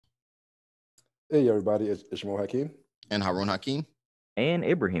Hey everybody, it's Ishmael Hakeem, And Harun Hakim. And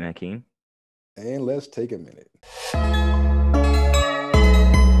Ibrahim Hakim. and let's take a minute.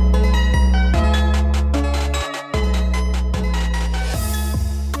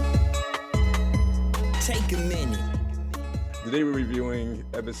 Take a minute. Today we're reviewing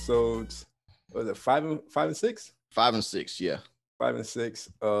episodes, was it five and six? 5 and 6, yeah. 5 and 6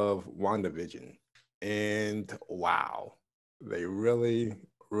 of Wanda Vision. And wow, they really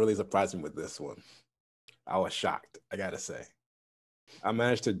surprised me with this one. I was shocked, I gotta say. I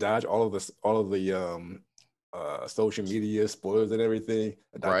managed to dodge all of the social media spoilers and everything.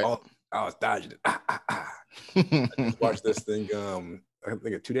 Right. I was dodging it. I just watched this thing I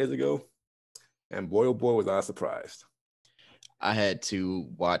think 2 days ago, and boy oh boy was I surprised. I had to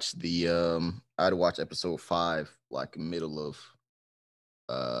watch I had to watch episode 5 like middle of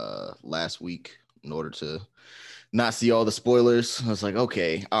last week in order to not see all the spoilers. I was like,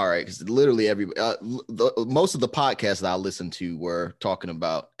 okay, all right, because literally most of the podcasts that I listened to were talking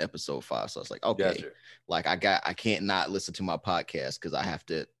about episode 5. So I was like, okay, Gotcha. like I can't not listen to my podcast because I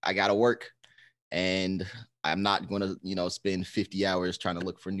gotta work, and I'm not gonna spend 50 hours trying to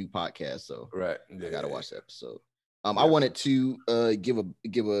look for new podcasts. So Right. I gotta watch the episode. Yeah. I wanted to give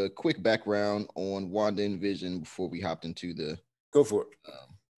a quick background on Wanda and Vision before we hopped into the Go for it.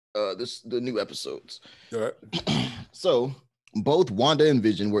 the new episodes. All right. So both Wanda and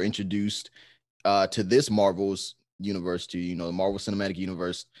Vision were introduced to this Marvel's universe, to the Marvel Cinematic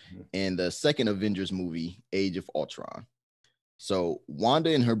Universe, in the second Avengers movie, Age of Ultron. So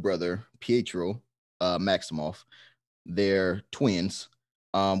Wanda and her brother Pietro Maximoff, their twins,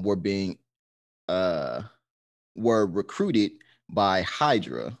 were recruited by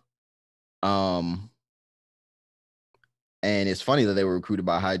Hydra. And it's funny that they were recruited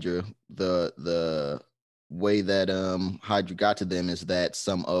by Hydra. The way that Hydra got to them is that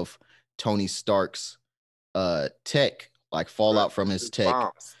some of Tony Stark's tech, like fallout from his tech,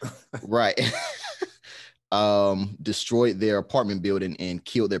 right, destroyed their apartment building and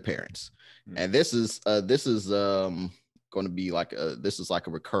killed their parents. And this is going to be like a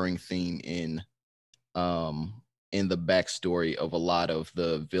recurring theme in the backstory of a lot of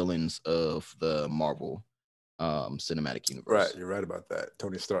the villains of the Marvel Cinematic Universe. Right, you're right about that.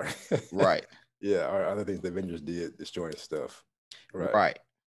 Tony Stark. Right. Yeah, or other things the Avengers did, destroying stuff. Right.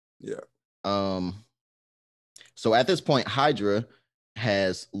 Yeah. So at this point, Hydra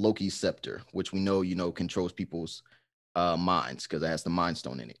has Loki's scepter, which we know controls people's minds because it has the Mind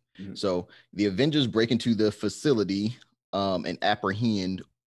Stone in it. Mm-hmm. So the Avengers break into the facility and apprehend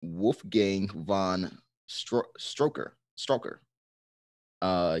Wolfgang von Stroker.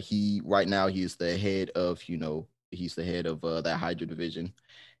 He is the head of that Hydra division,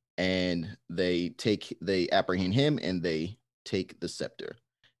 and they apprehend him and they take the scepter.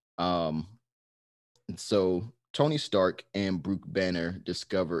 So Tony Stark and Bruce Banner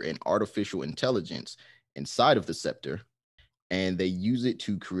discover an artificial intelligence inside of the scepter, and they use it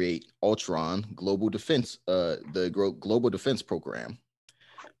to create Ultron Global Defense, the Global Defense Program.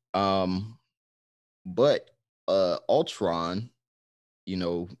 But Ultron,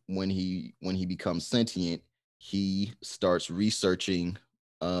 when he becomes sentient, he starts researching,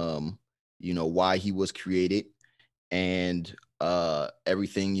 why he was created and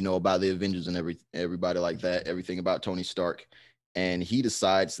everything, about the Avengers and everybody like that, everything about Tony Stark. And he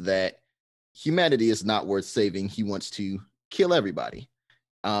decides that humanity is not worth saving. He wants to kill everybody.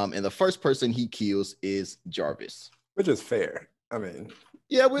 And the first person he kills is Jarvis. Which is fair. I mean,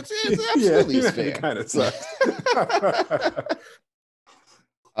 yeah, which is absolutely is fair. It kind of sucks.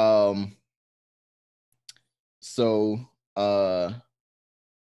 So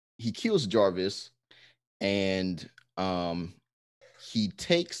he kills Jarvis, and he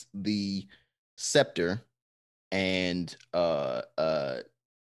takes the scepter and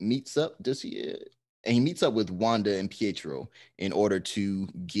meets up. And he meets up with Wanda and Pietro in order to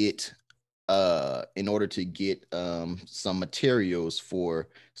get some materials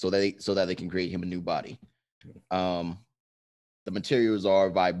so that they can create him a new body. The materials are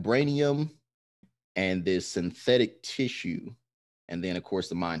vibranium and this synthetic tissue, and then of course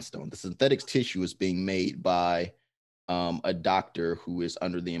the Mind Stone. The synthetic tissue is being made by a doctor who is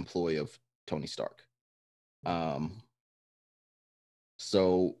under the employ of Tony Stark.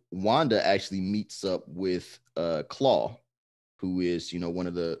 So Wanda actually meets up with Claw, who is one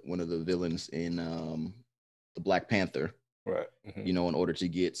of the villains in the Black Panther, right? Mm-hmm. In order to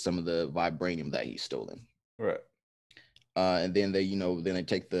get some of the vibranium that he's stolen, right? And then they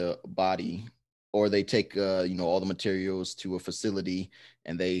take the body, or they take all the materials to a facility,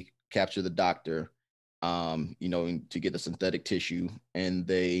 and they capture the doctor, to get the synthetic tissue, and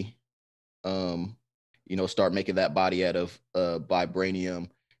they start making that body out of vibranium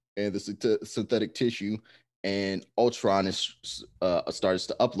and the synthetic tissue. And Ultron starts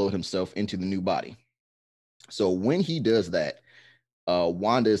to upload himself into the new body. So when he does that,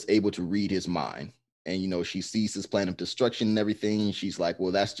 Wanda is able to read his mind, and she sees his plan of destruction and everything. And she's like,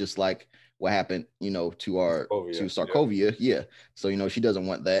 "Well, that's just like what happened, to Sokovia, yeah." So she doesn't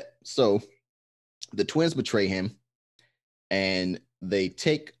want that. So the twins betray him, and they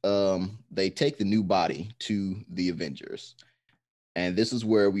take the new body to the Avengers. And this is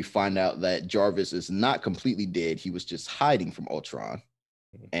where we find out that Jarvis is not completely dead. He was just hiding from Ultron.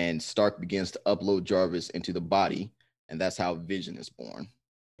 And Stark begins to upload Jarvis into the body, and that's how Vision is born.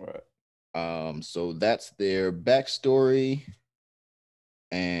 Right. So that's their backstory.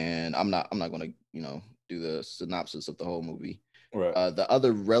 And I'm not gonna, do the synopsis of the whole movie. Right. The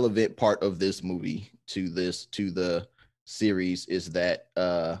other relevant part of this movie to the series is that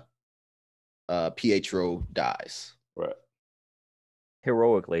Pietro dies. Right.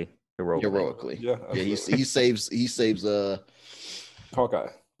 Heroically. Yeah. He saves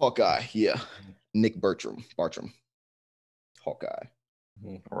Hawkeye. Yeah. Nick Bartram. Hawkeye.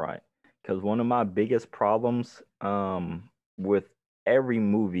 Right. Because one of my biggest problems with every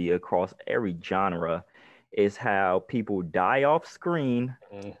movie across every genre is how people die off screen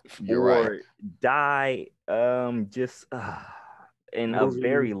or die just in a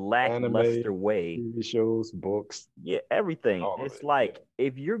very lackluster way. TV shows, books. Yeah, everything. It's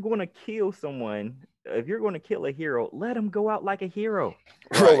if you're going to kill someone, if you're going to kill a hero, let them go out like a hero.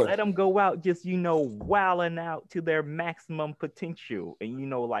 Right. Let them go out just, wilding out to their maximum potential and,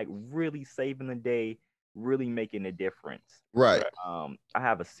 like really saving the day, really making a difference. Right. I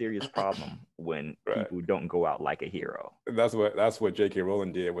have a serious problem when people don't go out like a hero. That's what J.K.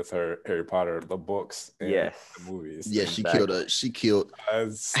 Rowling did with her Harry Potter, the books and the movies. Yeah, exactly. she killed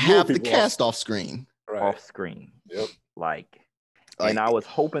half the cast off screen. Right. Off screen. Yep. And I was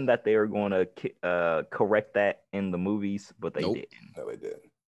hoping that they were going to correct that in the movies, but they didn't. No, they didn't.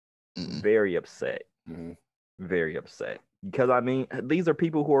 Mm-mm. Very upset. Mm-hmm. Very upset. Because, these are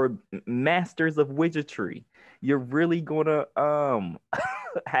people who are masters of wizardry. You're really going to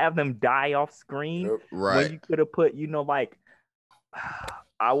have them die off screen? Yep. Right. When you could have put,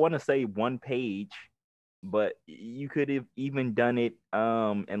 I want to say one page, but you could have even done it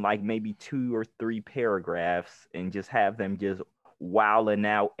in maybe 2 or 3 paragraphs and just have them just wilding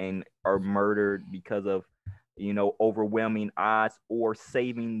out and are murdered because of overwhelming odds or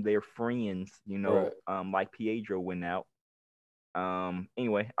saving their friends, like Pietro went out.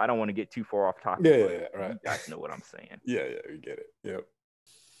 Anyway, I don't want to get too far off topic. Yeah, right. You guys know what I'm saying. Yeah, we get it. Yep.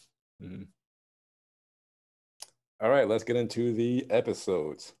 Mm-hmm. All right, let's get into the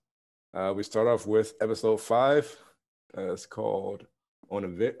episodes. We start off with episode 5. It's called on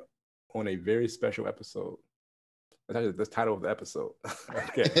a very special episode. That's actually the title of the episode.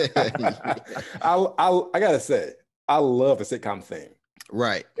 Okay. I gotta say, I love the sitcom theme.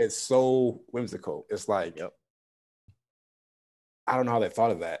 Right. It's so whimsical. It's like, I don't know how they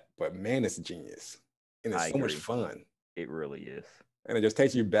thought of that, but man, it's genius. And it's so much fun. It really is. And it just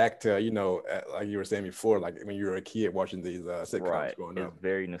takes you back to, like you were saying before, like when you were a kid watching these sitcoms growing up. It's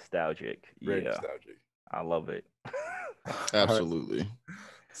very nostalgic. Very nostalgic. I love it. Absolutely. Right.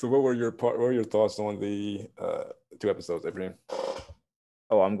 So what were your thoughts on the 2 episodes, Ephraim?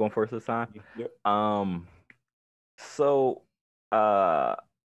 Oh, I'm going first this time? Yep. So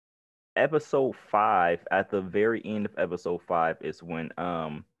episode 5, at the very end of episode 5 is when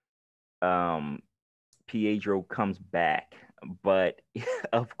Pietro comes back, but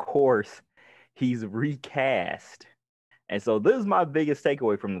of course he's recast. And so this is my biggest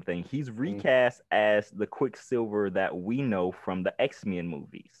takeaway from the thing. He's recast as the Quicksilver that we know from the X-Men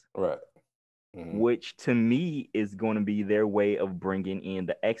movies. Right. Mm-hmm. Which to me is going to be their way of bringing in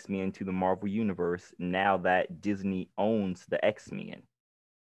the X-Men to the Marvel Universe now that Disney owns the X-Men.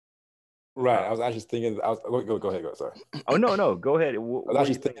 Right. I was actually thinking. Go ahead. Go. Sorry. Oh no. Go ahead. I was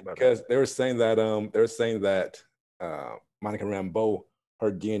actually thinking because they were saying that Monica Rambeau,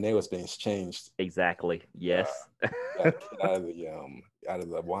 her DNA was being changed. Exactly. Yes. Out of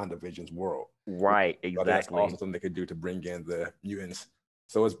the Wanda Vision's world. Right. Exactly. So that's also something they could do to bring in the mutants.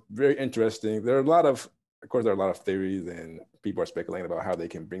 So it's very interesting. There are a lot of theories, and people are speculating about how they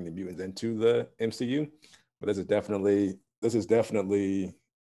can bring the mutants into the MCU. But this is definitely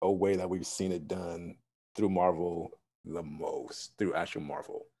a way that we've seen it done through Marvel the most, through actual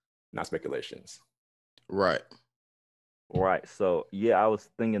Marvel, not speculations. Right. So yeah, I was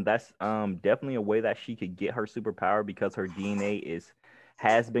thinking that's definitely a way that she could get her superpower because her DNA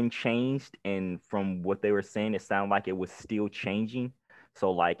has been changed, and from what they were saying, it sounded like it was still changing.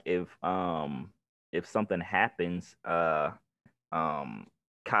 So like if something happens,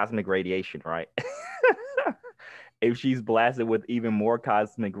 cosmic radiation, right? If she's blasted with even more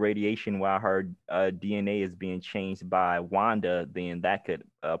cosmic radiation while her DNA is being changed by Wanda, then that could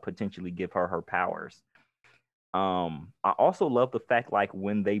potentially give her her powers. I also love the fact like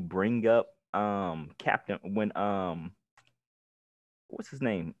when they bring up Captain when what's his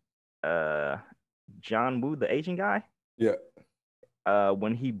name? Uh John Woo, the Asian guy. Yeah.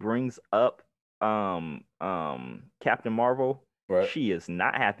 When he brings up Captain Marvel, Right. she is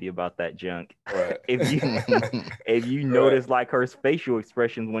not happy about that junk. Right. if you if you notice like her facial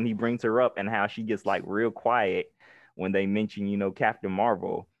expressions when he brings her up and how she gets like real quiet when they mention, Captain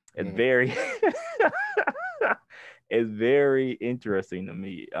Marvel, it's very it's very interesting to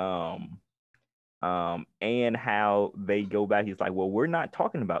me. And how they go back. He's like, well, we're not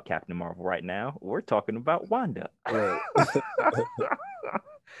talking about Captain Marvel right now. We're talking about Wanda. Right.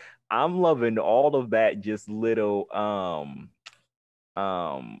 I'm loving all of that, just little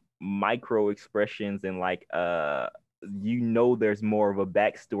micro expressions and like there's more of a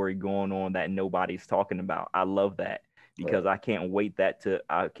backstory going on that nobody's talking about. I love that because Right. I can't wait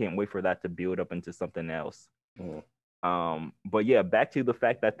for that to build up into something else. But yeah, back to the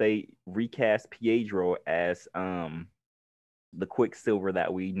fact that they recast Pietro as the Quicksilver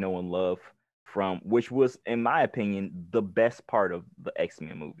that we know and love from, which was, in my opinion, the best part of the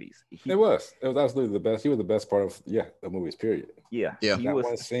X-Men movies. It was absolutely the best. He was the best part of the movies. Period. Yeah, Yeah. he That was.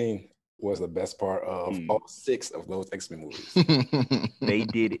 one scene was the best part of all 6 of those X-Men movies. They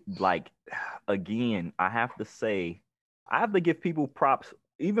did like, again, I have to say, I have to give people props,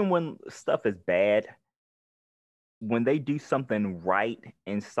 even when stuff is bad. When they do something right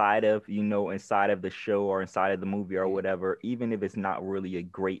inside of the show or inside of the movie or whatever, even if it's not really a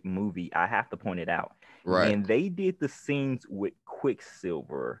great movie, I have to point it out. Right. And they did the scenes with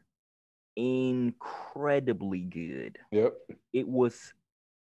Quicksilver incredibly good. Yep. It was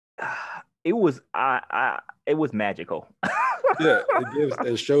it was magical. Yeah,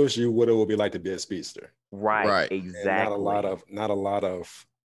 it shows you what it will be like to be a speedster. Right. Exactly. And not a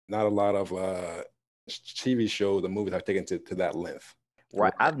lot of TV shows and movies have taken to that length.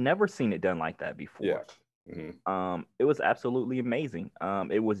 Right. I've never seen it done like that before. Yeah. Mm-hmm. It was absolutely amazing.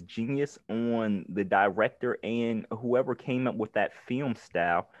 It was genius on the director and whoever came up with that film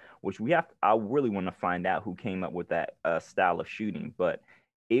style, which I really want to find out who came up with that style of shooting, but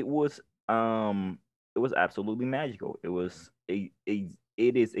it was absolutely magical. It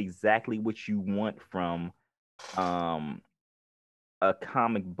is exactly what you want from a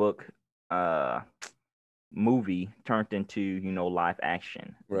comic book movie turned into live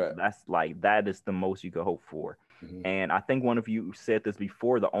action. Right. That is the most you could hope for. And I think one of you said this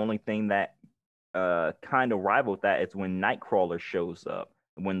before, the only thing that kind of rivaled that is when Nightcrawler shows up,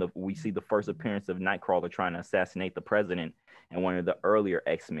 when we see the first appearance of Nightcrawler trying to assassinate the president in one of the earlier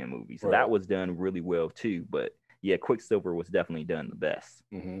X-Men movies. That was done really well too, but yeah, Quicksilver was definitely done the best.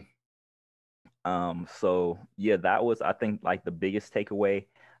 So yeah, that was, I think, like the biggest takeaway.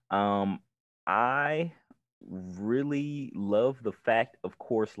 I really love the fact, of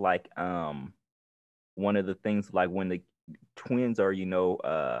course, like one of the things, like when the twins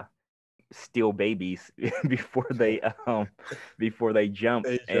are still babies before they jump.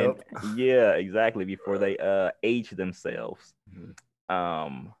 Yeah, exactly, before they age themselves.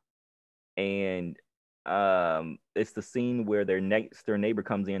 And it's the scene where their neighbor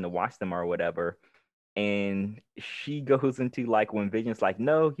comes in to watch them or whatever, and she goes into like, when Vision's like,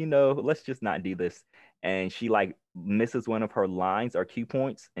 no, let's just not do this, and she like misses one of her lines or key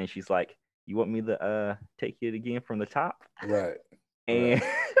points, and she's like, you want me to take it again from the top? Right. And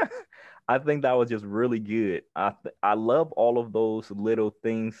I think that was just really good. I love all of those little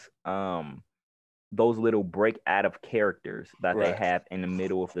things, those little break out of characters that they have in the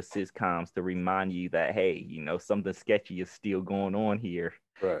middle of the sitcoms to remind you that, hey, something sketchy is still going on here.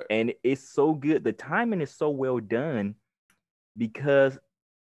 Right. And it's so good. The timing is so well done, because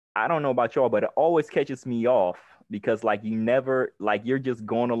I don't know about y'all, but it always catches me off, because like you're just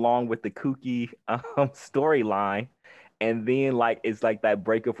going along with the kooky storyline, and then like it's like that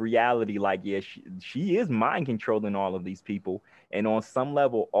break of reality, like, yeah, she is mind controlling all of these people, and on some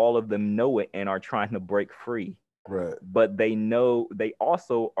level all of them know it and are trying to break free. Right. But they know they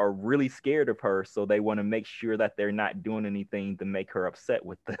also are really scared of her, so they want to make sure that they're not doing anything to make her upset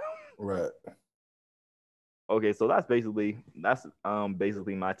with them. Right. Okay, so that's basically my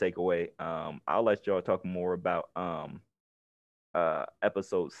takeaway. I'll let y'all talk more about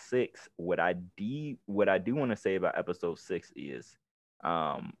episode 6. What I do want to say about episode 6 is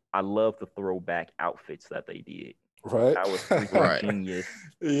I love the throwback outfits that they did. Right. That was freaking Right. genius.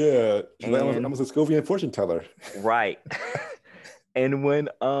 Yeah. She's like, And I'm a Sokovian fortune teller. right. And when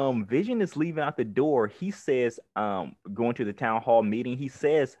Vision is leaving out the door, he says, going to the town hall meeting, he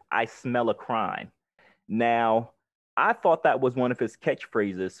says, "I smell a crime." Now, I thought that was one of his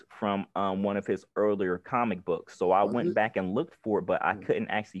catchphrases from one of his earlier comic books. So I Was went it? back and looked for it, but I couldn't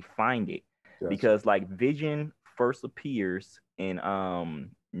actually find it Gotcha. because like Vision first appears in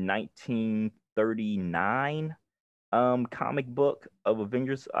 1939 comic book of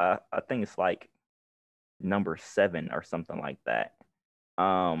Avengers. I think it's like number 7 or something like that.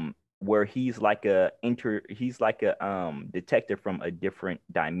 Where he's like a detective from a different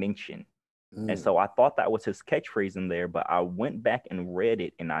dimension. And so I thought that was his catchphrase in there, but I went back and read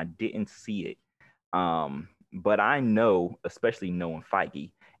it and I didn't see it. But I know, especially knowing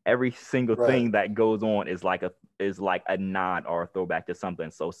Feige, every single Right. thing that goes on is like a nod or a throwback to something.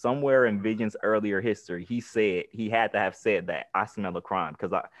 So somewhere in Vision's earlier history, he had to have said that "I smell a crime"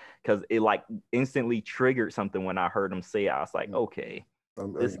 because it like instantly triggered something when I heard him say it. I was like, okay,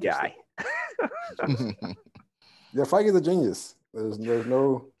 this guy. Yeah, Feige's a genius. There's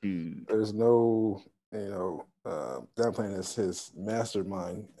no Dude. downplaying his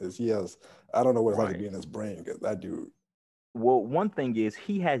mastermind. He has, I don't know what it's like to Right. be in his brain because that dude. Well, one thing is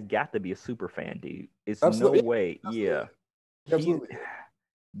he has got to be a super fan, dude. It's Absolutely. no way. Yeah. Absolutely.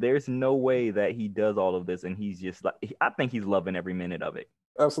 There's no way that he does all of this and he's just like, I think he's loving every minute of it.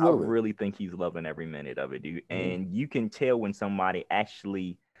 Absolutely. I really think he's loving every minute of it, dude. And you can tell when somebody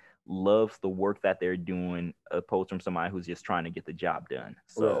actually loves the work that they're doing, opposed from somebody who's just trying to get the job done.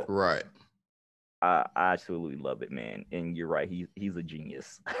 So Right. I absolutely love it, man. And you're right, he's a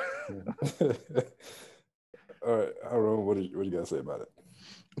genius. All right, I don't know what you gotta say about it.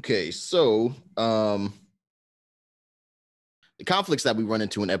 Okay, so the conflicts that we run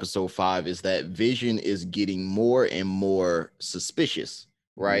into in episode 5 is that Vision is getting more and more suspicious,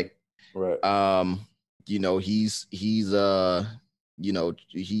 right? Right. He's he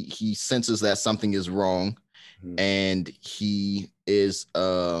senses that something is wrong, and he is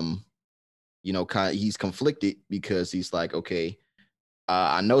he's conflicted because he's like, okay,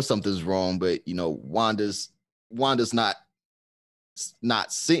 I know something's wrong, but Wanda's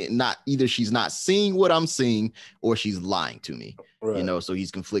not seeing, not either she's not seeing what I'm seeing or she's lying to me. Right. So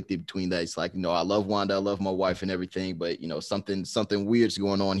he's conflicted between that. It's like, I love Wanda, I love my wife and everything, but something weird's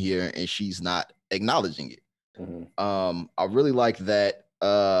going on here and she's not acknowledging it. I really like that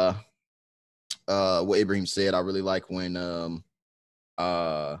what Ibrahim said. I really like when the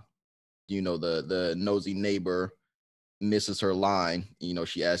nosy neighbor misses her line.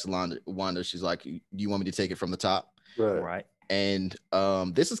 She asks Wanda, she's like, "Do you want me to take it from the top?" Right. And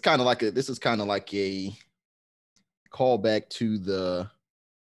this is kind of like a callback to the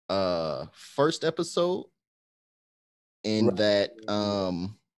first episode, in that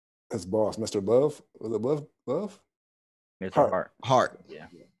his boss, Mr. Love, was it Love? Mr. Hart. Yeah.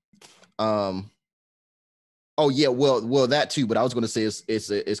 Oh yeah, well that too, but I was going to say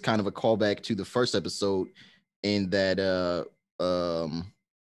it's kind of a callback to the first episode, in that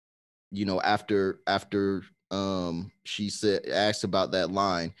after she asked about that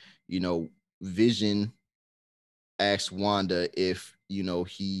line, Vision asked Wanda if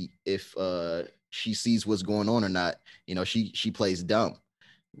she sees what's going on or not. She plays dumb,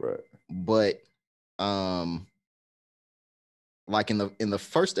 right? But like in the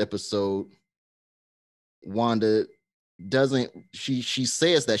first episode, Wanda doesn't, she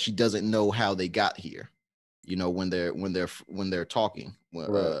says that she doesn't know how they got here, when they're talking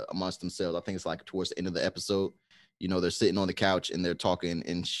amongst themselves. I think it's like towards the end of the episode, they're sitting on the couch and they're talking,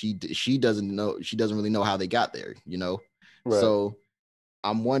 and she doesn't really know how they got there, Right. So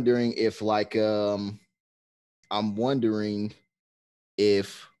I'm wondering if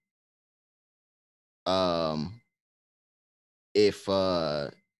if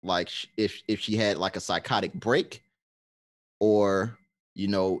she had like a psychotic break, or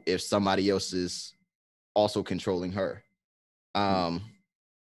if somebody else is also controlling her. But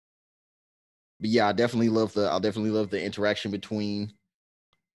yeah, I definitely love the interaction between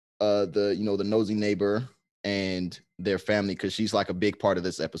the nosy neighbor and their family, because she's like a big part of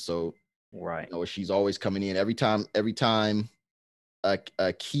this episode. Right. She's always coming in every time a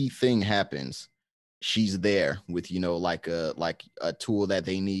key thing happens. She's there with like a tool that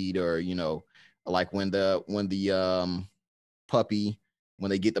they need, or like when the puppy, when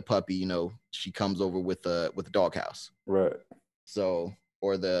they get the puppy, she comes over with the doghouse. Right. So,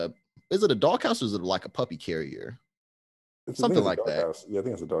 is it a doghouse or is it like a puppy carrier? Something like that. House. Yeah, I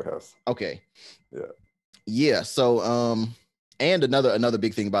think it's a doghouse. Okay. Yeah. Yeah. So, and another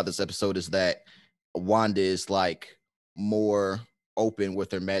big thing about this episode is that Wanda is like more open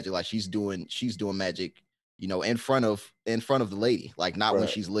with her magic. Like she's doing magic, you know, in front of the lady, like not when Right.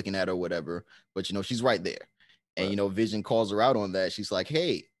 she's looking at her or whatever, but you know, she's right there. And Right. you know, Vision calls her out on that. She's like,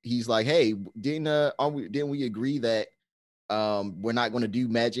 "Hey," he's like, "Hey, didn't we agree that we're not going to do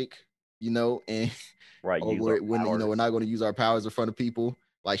magic, you know, and Right. or Use our we're you know, we're powers. not going to use our powers in front of people."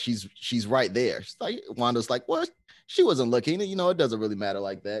 Like she's right there. She's like, Wanda's like, "What?" She wasn't looking, you know, it doesn't really matter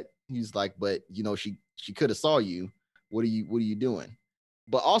like that. He's like, "But you know, she could have saw you. What are you doing?"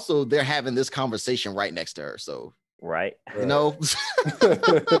 But also they're having this conversation right next to her. So, Right. you know,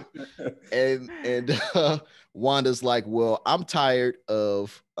 and Wanda's like, "Well, I'm tired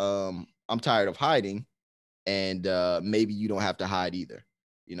of hiding, and maybe you don't have to hide either."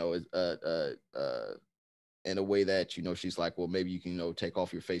 You know, in a way that, you know, she's like, "Well, maybe you can, you know, take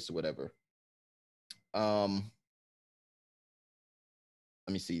off your face or whatever."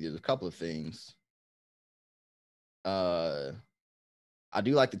 Let me see. There's a couple of things. I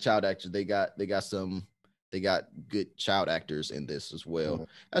do like the child actors. They got good child actors in this as well, Mhm.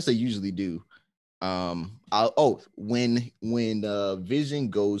 as they usually do. When Vision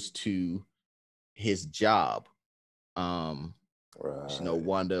goes to his job, you know, Right.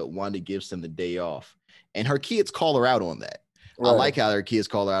 Wanda gives him the day off, and her kids call her out on that. I Right. like how her kids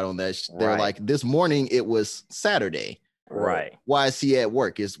call her out on that. They're Right. like, "This morning it was Saturday. Right. Why is he at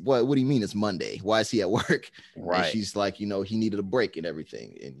work? Is what do you mean it's Monday? Why is he at work?" And Right. she's like, "You know, he needed a break and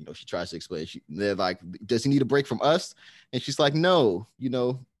everything." And you know, she tries to explain. They're like, "Does he need a break from us?" And she's like, "No, you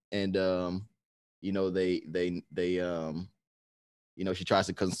know." And you know, you know, she tries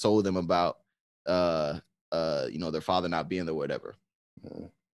to console them about you know, their father not being there, whatever. Mhm.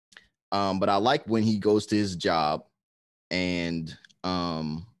 But I like when he goes to his job and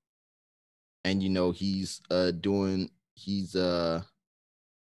you know, he's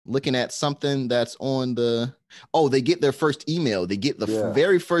looking at something that's on the they get their first email. They get the Yeah.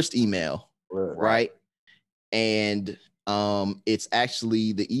 very first email, Right. right? And it's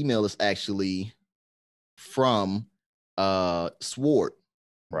actually, the email is actually from Sword.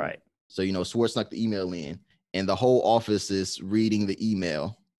 Right. So, you know, Sword snuck the email in, and the whole office is reading the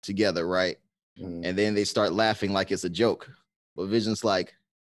email together, right? Mhm. And then they start laughing like it's a joke. But Vision's like,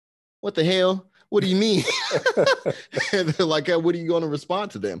 "What the hell? What do you mean?" And they're like, "What are you going to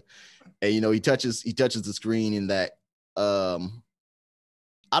respond to them?" And you know, he touches the screen, in that I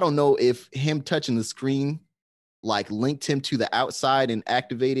don't know if him touching the screen like linked him to the outside and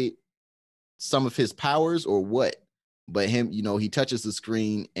activated some of his powers or what. But him, you know, he touches the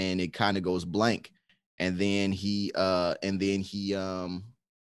screen and it kind of goes blank. And then he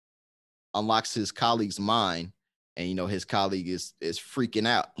unlocks his colleague's mind, and you know, his colleague is freaking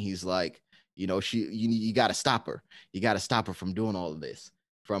out. He's like, you know, you got to stop her. You got to stop her from doing all of this.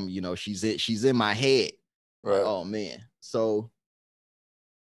 From, you know, she's in my head. Like, Right. oh man. So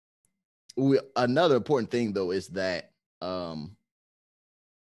another important thing though is that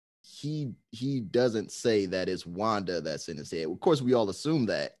he doesn't say that it's Wanda that's in his head. Of course, we all assume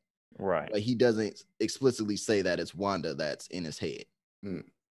that, Right. but he doesn't explicitly say that it's Wanda that's in his head.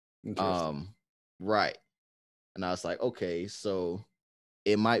 Interesting. Right. And I was like, okay, so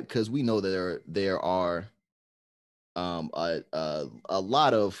it might, because we know that there are a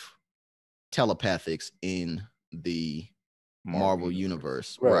lot of telepathics in the Marvel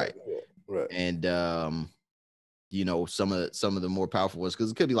universe, right? Right. And you know, some of the more powerful ones,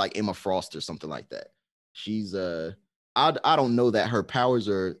 because it could be like Emma Frost or something like that. She's I don't know that her powers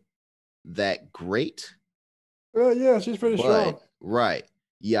are that great, Well, yeah, she's pretty strong. but right.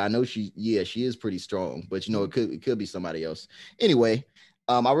 Yeah, I know she is pretty strong, but you know, it could be somebody else. Anyway,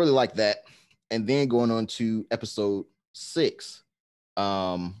 I really like that. And then going on to episode 6,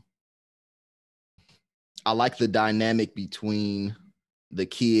 I like the dynamic between the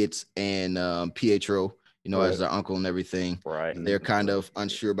kids and Pietro, you know, as their uncle and everything. Right. They're kind of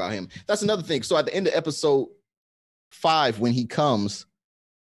unsure about him. That's another thing. So at the end of episode 5, when he comes,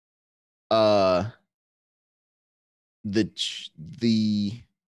 the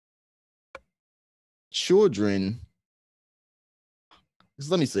children,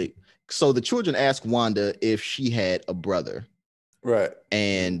 let me see. So the children ask Wanda if she had a brother. Right.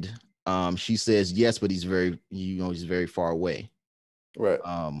 And she says yes, but he's very far away. Right.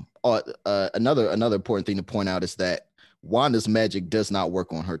 Another important thing to point out is that Wanda's magic does not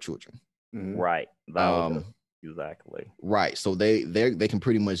work on her children. Mhm. Right. That was exactly. Right. So they can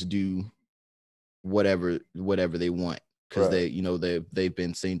pretty much do whatever they want, because Right. they've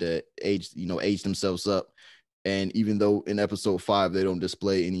been seen to age themselves up. And even though in episode 5 they don't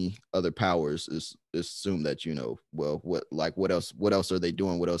display any other powers, it's assumed that, you know, well, what else are they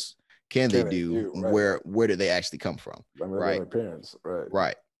doing? What else can they do? Right. Where do they actually come from? I mean, Right. their parents, right?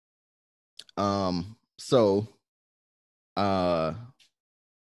 Right. So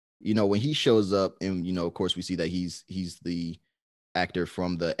when he shows up, and of course we see that he's the actor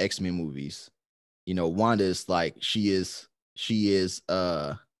from the X-Men movies. Wanda is like, she is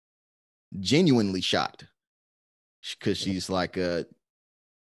genuinely shocked, because she's like,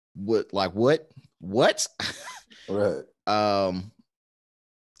 what Right.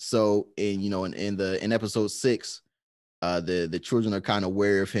 So in episode 6, the children are kind of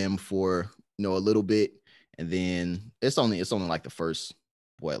wary of him for a little bit, and then it's only like the first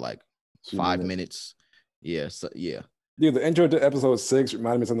 5 minutes. Yeah. So yeah. Dude, the intro to episode 6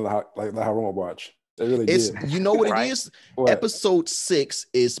 reminded me of something like the Haruma watch. It really did. You know what Right? it is? What? Episode 6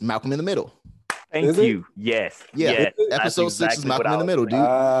 is Malcolm in the Middle. Thank you. Yes. Yeah. Yes. Episode 6 is Malcolm in the Middle, dude.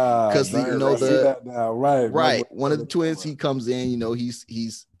 Because right. One of the twins, he comes in,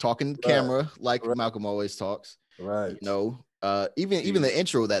 he's talking to the camera like Malcolm always talks. Right. Even the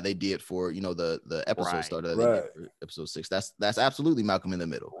intro that they did for the episode starter that they did for episode 6, that's absolutely Malcolm in the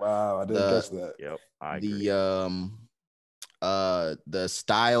Middle. Wow, I didn't guess that. Yep, I agree. The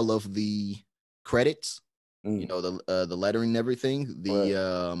style of the credits, the lettering and everything,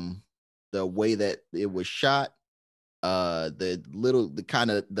 the way that it was shot, the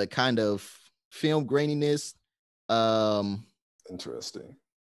kind of film graininess. Interesting.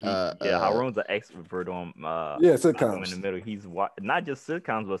 Haroon's an expert on sitcoms. Malcolm in the Middle. He's not just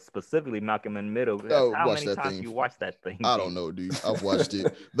sitcoms, but specifically Malcolm in the Middle. How many times you watch that thing? I don't know, dude. I've watched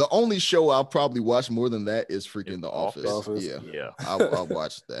it. The only show I'll probably watch more than that is freaking The Office. Yeah. I'll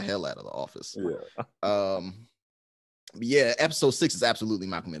watch the hell out of The Office. Yeah. Episode 6 is absolutely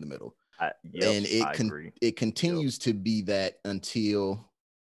Malcolm in the Middle. And it continues to be that until,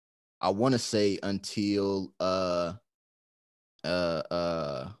 I want to say, until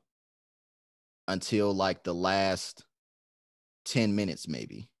like the last 10 minutes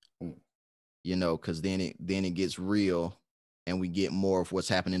maybe. Because then it gets real, and we get more of what's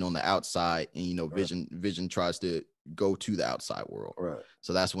happening on the outside, and Vision tries to go to the outside world. Right.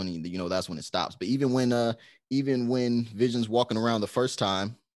 So that's when that's when it stops. But even when Vision's walking around the first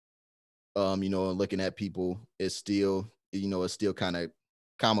time, looking at people, it's still kind of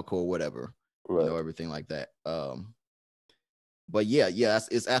comical or whatever, everything like that. But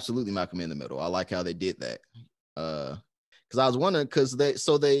it's absolutely Malcolm in the Middle. I like how they did that. Because I was wondering, because they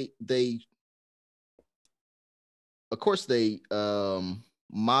of course they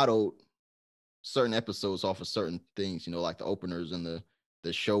modeled certain episodes off of certain things, like the openers and the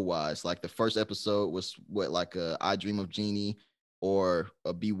show wise. Like the first episode was like a I Dream of Jeannie or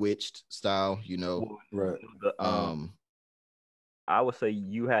a Bewitched style, Right. I would say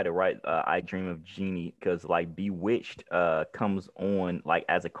you had it right. I Dream of Jeannie, because like Bewitched comes on like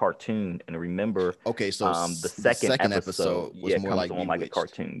as a cartoon, and remember, okay, so the second episode was more comes like on Bewitched. like a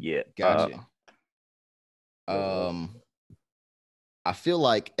cartoon. Yeah, gotcha. I feel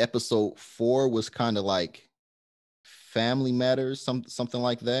like episode 4 was kind of like Family Matters, something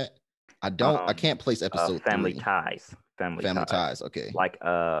like that. I can't place episode Family 3. Ties. Family Ties. Okay. Like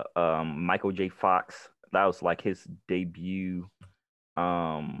Michael J. Fox, that was like his debut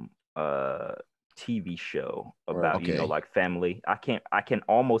TV show about like family. I can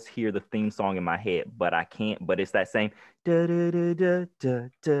almost hear the theme song in my head, but I can't. But it's that same da da da da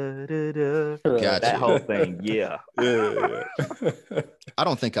da da da. Gotcha. That whole thing. Yeah. I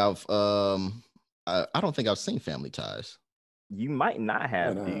don't think I've seen Family Ties. You might not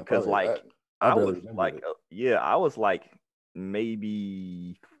have, because like I was like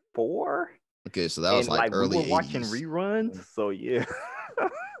maybe 4. Okay, so that was like early we were watching 80s. reruns, so yeah.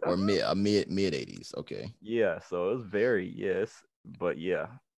 Or mid 80s. Okay. Yeah, so it was very but yeah.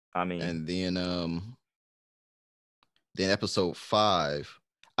 I mean, and then episode 5.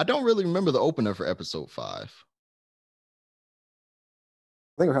 I don't really remember the opener for episode 5. I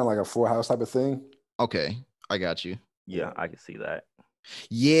think we're kind of like a Full House type of thing. Okay, I got you. Yeah, I can see that.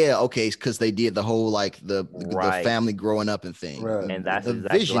 Yeah, okay, because they did the whole like the family growing up and thing. Right. And that's the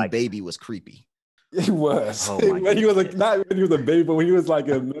exactly Vision baby was creepy. He was. Oh when he was not when he was a baby, but when he was like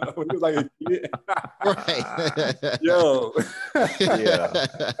a kid. Right. Yo. Yeah.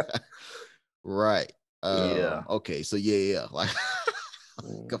 Right. Yeah. Okay. So yeah. Like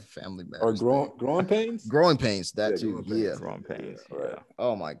a Family Matters. Or growing pains. Growing pains. That too. Growing pains. Right.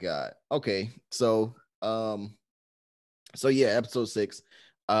 Oh my God. Okay. So episode 6.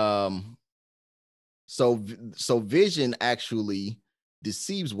 So Vision actually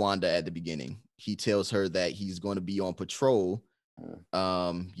deceives Wanda at the beginning. He tells her that he's going to be on patrol.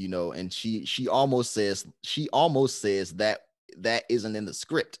 And she almost says that isn't in the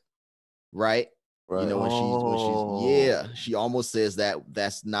script. right? Right. You know, Oh. she almost says that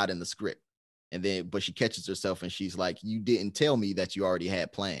that's not in the script. And then, but she catches herself and she's like, you didn't tell me that you already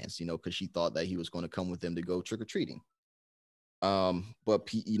had plans, you know, because she thought that he was going to come with them to go trick-or-treating. But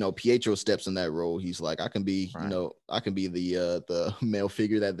Pietro steps in that role. He's like, I can be, Right. I can be the male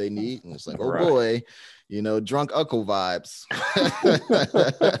figure that they need. And it's like, oh Right. boy, drunk uncle vibes.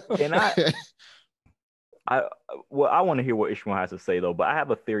 And I I want to hear what Ishmael has to say though, but I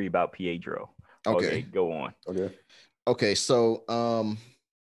have a theory about Pietro. Okay, go on. Okay, so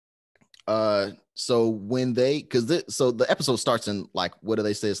so when so the episode starts in like, what do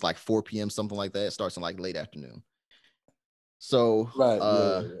they say? It's like 4 p.m. something like that. It starts in like late afternoon. So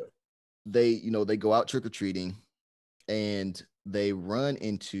they they go out trick-or-treating and they run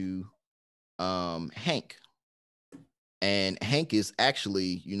into Hank. And Hank is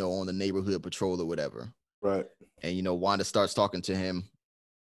actually, on the neighborhood patrol or whatever. Right. And Wanda starts talking to him.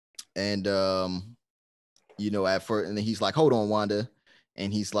 And at first, and then he's like, hold on, Wanda.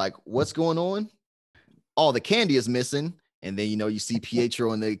 And he's like, what's going on? All the candy is missing. And then, you see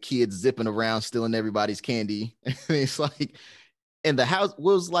Pietro and the kids zipping around, stealing everybody's candy. And it's like, and the house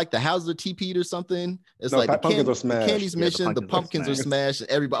was like the houses are TP'd or something. It's like the pumpkins are smashed. The candy's mission, the pumpkins are smashed.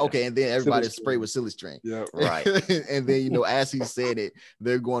 Everybody, okay, and then everybody's sprayed with silly string. Yeah, right. And then as he said it,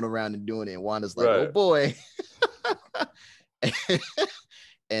 they're going around and doing it. And Wanda's like, oh boy.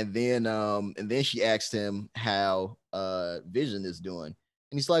 And then she asked him how Vision is doing.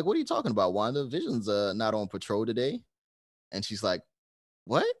 And he's like, what are you talking about, Wanda? Vision's not on patrol today. And she's like,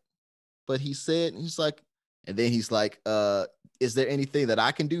 what? But he's like, and then he's like, is there anything that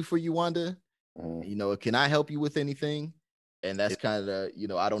I can do for you, Wanda? Can I help you with anything? And that's kind of,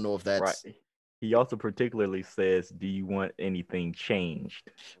 I don't know if that's right. He also particularly says, do you want anything changed?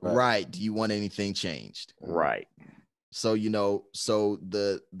 Right. Do you want anything changed? Right. So, so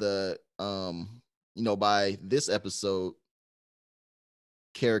the by this episode,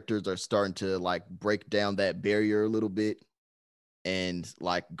 characters are starting to like break down that barrier a little bit and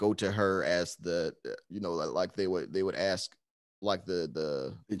like go to her as the, like they would ask like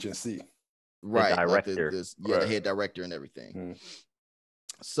the agency, right? The director. Like the head director and everything.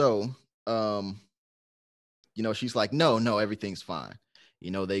 So, she's like, no, everything's fine.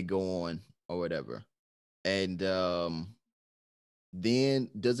 They go on or whatever, and then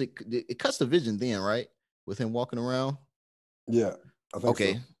it cuts the Vision then, right? With him walking around. Yeah. I think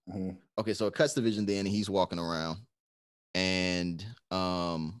okay. So. Okay, so it cuts the Vision then, and he's walking around, and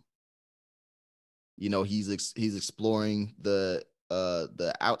he's exploring the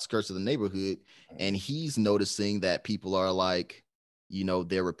outskirts of the neighborhood, and he's noticing that people are like,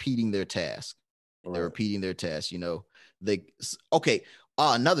 they're repeating their task. Right. They're repeating their task.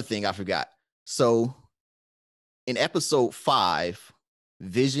 Another thing I forgot. So in episode 5,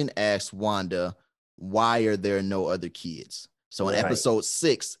 Vision asks Wanda, why are there no other kids? So in episode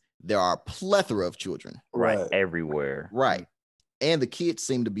 6, there are a plethora of children. Right. Everywhere. Right. And the kids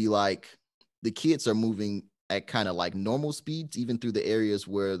seem to be like, the kids are moving at kind of like normal speeds, even through the areas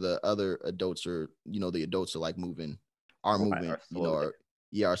where the other adults are, the adults are like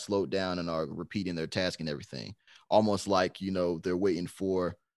are slowed down and are repeating their task and everything. Almost like, they're waiting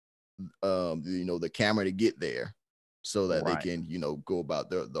for, the camera to get there so that they can, go about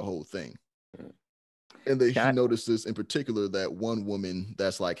the whole thing. And he notices in particular that one woman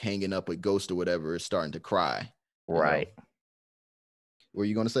that's like hanging up a ghost or whatever is starting to cry. Right. What are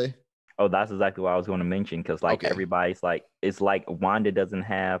you going to say? Oh, that's exactly what I was going to mention. Because everybody's like, it's like Wanda doesn't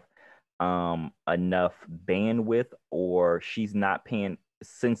have enough bandwidth, or she's not paying,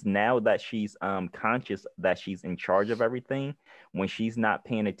 since now that she's conscious that she's in charge of everything, when she's not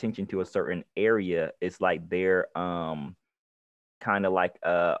paying attention to a certain area, it's like they're kind of like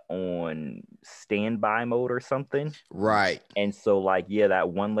on standby mode or something. Right. And so like, that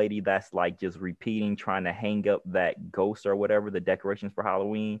one lady that's like just repeating, trying to hang up that ghost or whatever, the decorations for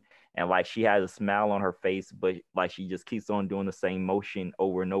Halloween, and like she has a smile on her face, but like she just keeps on doing the same motion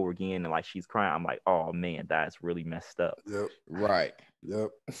over and over again, and like she's crying. I'm like, oh man, that's really messed up. Yep. Right.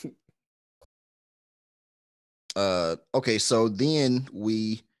 Yep. Okay, so then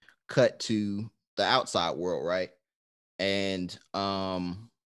we cut to the outside world, right? And what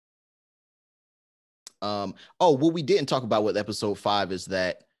we didn't talk about with episode 5 is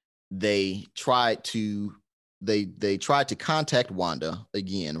that they tried to contact Wanda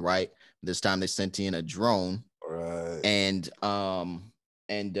again, right? This time they sent in a drone, right? And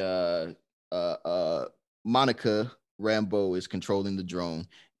Monica Rambeau is controlling the drone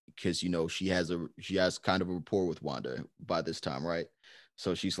because she has kind of a rapport with Wanda by this time, right?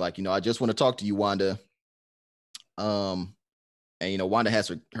 So she's like, I just want to talk to you, Wanda. and Wanda has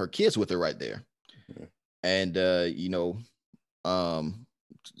her kids with her right there, and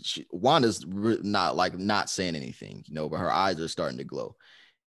Wanda's not saying anything, but her eyes are starting to glow.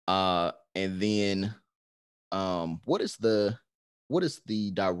 And then what is the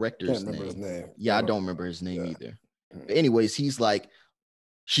director's name? His name? Yeah, I don't remember his name either. Mm-hmm. But anyways, he's like,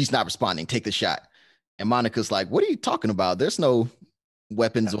 she's not responding. Take the shot. And Monica's like, what are you talking about? There's no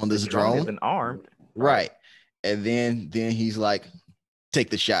weapons on this drone. Isn't armed. Right. And then he's like, take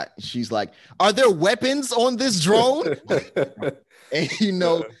the shot. She's like, are there weapons on this drone? And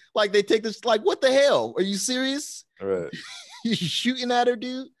like they take this, like, what the hell? Are you serious? Right. You shooting at her,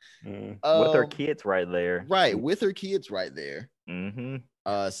 dude? With her kids right there. Right, with her kids right there. Mm-hmm.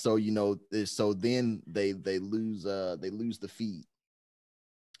 So then they lose the feed.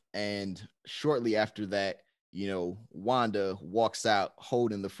 And shortly after that, Wanda walks out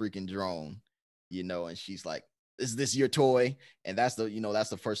holding the freaking drone, and she's like, is this your toy? And that's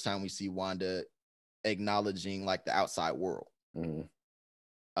the first time we see Wanda acknowledging like the outside world. Mm-hmm.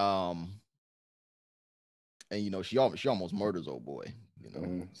 And she almost murders old boy.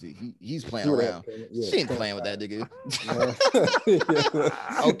 Mm-hmm. See, he's playing around. She ain't playing with that nigga.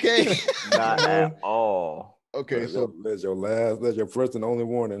 Okay. Not at all. Okay, so that's your first and only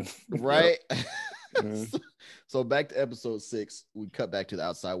warning. Right. Mm-hmm. So back to episode 6, we cut back to the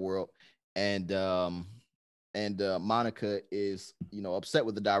outside world, and Monica is upset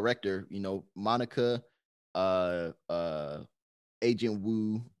with the director. Monica, Agent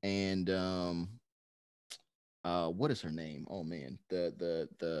Wu, and what is her name? Oh man,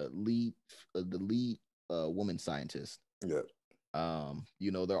 the lead woman scientist. Yeah.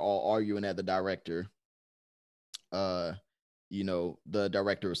 They're all arguing at the director. The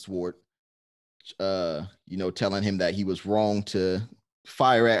director of SWORD, telling him that he was wrong to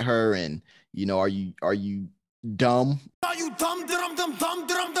fire at her, and are you dumb? Are you dumb,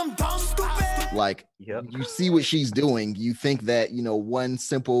 stupid? Like, yep. You see what she's doing. You think that one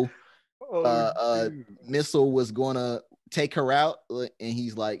simple missile was gonna take her out, and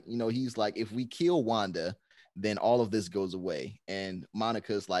he's like, if we kill Wanda, then all of this goes away. And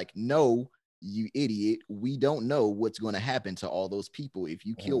Monica's like, no, you idiot, we don't know what's going to happen to all those people if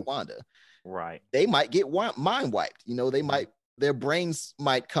you kill Wanda. Right. They might get mind wiped. Their brains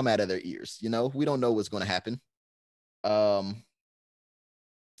might come out of their ears. We don't know what's going to happen.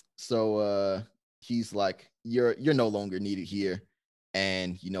 So he's like, you're no longer needed here.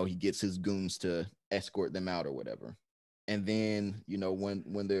 And he gets his goons to escort them out or whatever. And then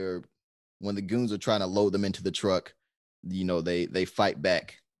when the goons are trying to load them into the truck, they fight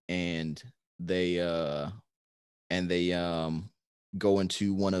back, and they go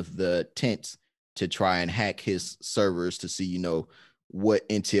into one of the tents to try and hack his servers to see what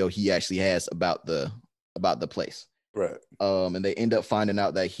intel he actually has about the place. Right. And they end up finding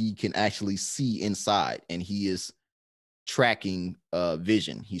out that he can actually see inside, and he is tracking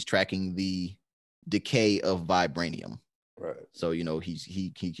Vision. He's tracking the decay of vibranium. Right. So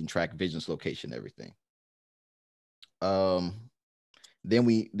he can track Vision's location, everything. Then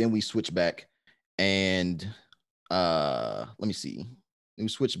we switch back, and let me see. We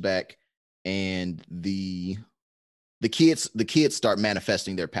switch back, and the kids start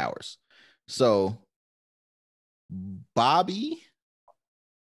manifesting their powers. So Bobby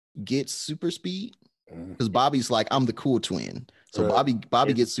gets super speed, because Bobby's like, I'm the cool twin. So right.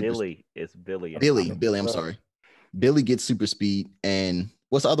 Bobby gets super Billy. It's Billy. Billy, I'm sorry. Billy gets super speed, and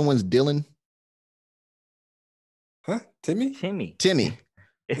what's the other one's Dylan? Huh? Timmy.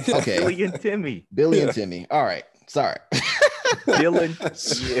 Okay. Billy and Timmy. Billy and Timmy. All right. Sorry. Dylan.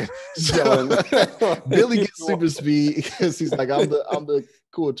 Yeah. Dylan. Billy gets super speed because he's like, I'm the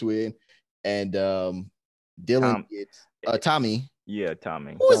cool twin. And Dylan gets Tommy. Yeah,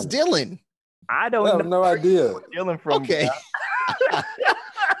 Tommy. Who is Dylan? I don't know. I have no idea. Dylan from okay.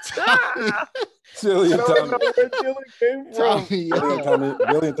 Silly Tommy. Tommy.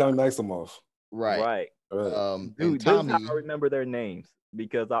 Billy and Tommy Maximoff. Right. Dude, Tommy, this is how I remember their names,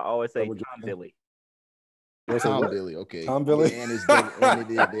 because I always say Tom Billy. Tom Billy, okay. Tom Billy. And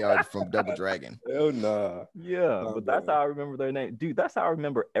they are from Double Dragon. Oh nah. Yeah, Tom but that's Billy. How I remember their name. Dude, that's how I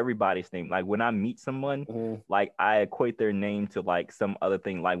remember everybody's name. Like when I meet someone, like I equate their name to like some other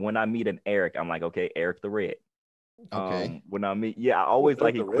thing. Like when I meet an Eric, I'm like, okay, Eric the Red. Okay. When I meet, I always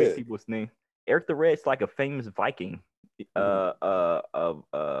like equate people's name. Eric the Red's like a famous Viking of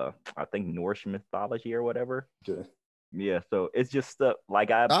I think Norse mythology or whatever. Okay. Yeah, so it's just stuff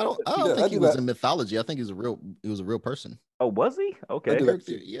like I don't think he was in mythology. I think he was a real person. Oh, was he? Okay. I do that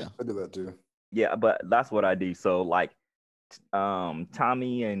too. Yeah. I do that too. Yeah, but that's what I do. So like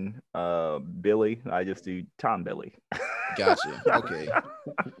Tommy and Billy, I just do Tom Billy. Gotcha. Okay.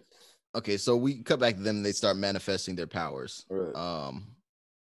 Okay, so we cut back to them and they start manifesting their powers. Right.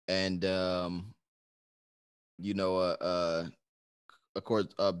 And you know, of course,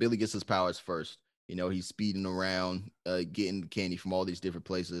 Billy gets his powers first. You know, he's speeding around, getting candy from all these different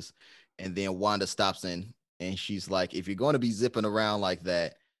places. And then Wanda stops in and she's like, if you're going to be zipping around like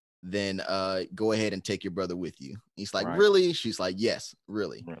that, then go ahead and take your brother with you. He's like, Right. really? She's like, yes,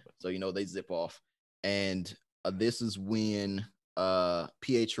 really. Really. So, you know, they zip off. And this is when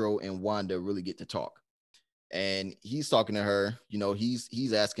Pietro and Wanda really get to talk. And he's talking to her, you know,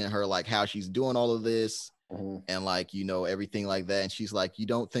 he's asking her like how she's doing all of this and like, you know, everything like that. And she's like, you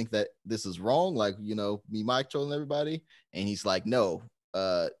don't think that this is wrong? Like, you know, me, Mike trolling everybody. And he's like, no,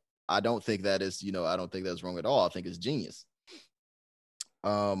 I don't think that is, you know, I don't think that's wrong at all. I think it's genius.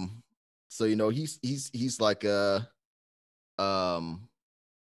 So, you know, he's like, what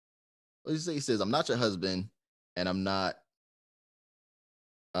does he say? He says, I'm not your husband and I'm not,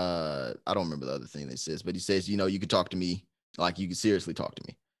 I don't remember the other thing that he says, but he says, you know, you could talk to me, like you could seriously talk to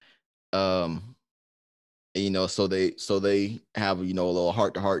me. And, you know, so they have, you know, a little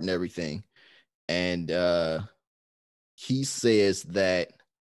heart to heart and everything. And he says that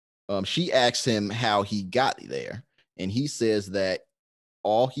she asks him how he got there. And he says that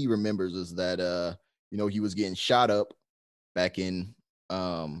all he remembers is that you know, he was getting shot up back in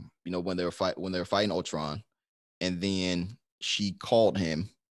you know, when they were fighting Ultron. And then she called him.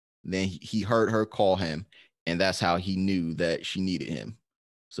 Then he heard her call him, and that's how he knew that she needed him.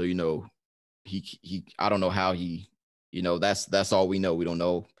 So, you know, he I don't know how he, you know, that's all we know. We don't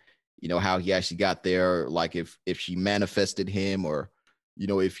know, you know, how he actually got there, like if she manifested him, or, you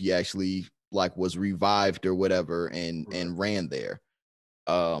know, if he actually like was revived or whatever and ran there.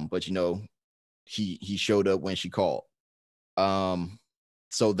 But you know, he showed up when she called.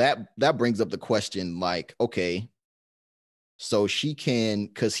 So that brings up the question, like, okay, so she can,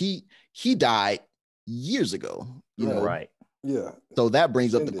 because he died years ago, you know. Right. Yeah. So that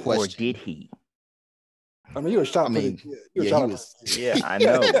brings up the Or question. Or did he? I mean, you were shot. I mean, you were yeah, shot he up was. Yeah, I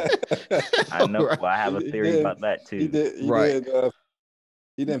know. I know. Right. Well, I have a He theory did- about that too. He did. Right.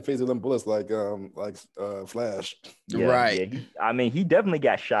 He didn't face with them bullets like Flash. Yeah, Right. yeah. I mean, he definitely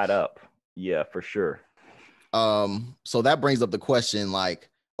got shot up. Yeah, for sure. So that brings up the question, like,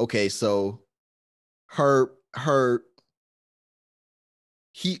 okay, so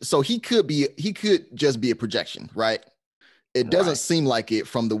he could just be a projection, right? It doesn't Right. seem like it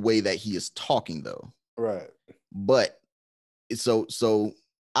from the way that he is talking, though. Right. But so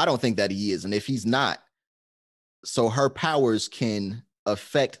I don't think that he is. And if he's not, so her powers can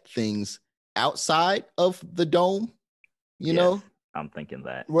affect things outside of the dome, you know? Yes, I'm thinking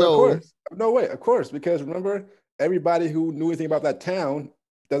that. Well, So- of course. No way. Of course, because remember, everybody who knew anything about that town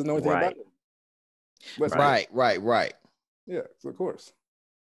doesn't know anything about Right. it. But Right. Yeah. So of course.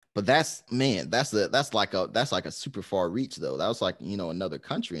 But that's like a super far reach, though. That was like, you know, another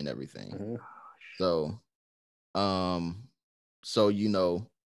country and everything. Mhm. So you know,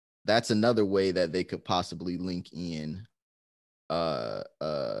 that's another way that they could possibly link in the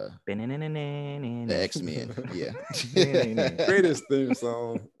X-Men. Yeah. Greatest theme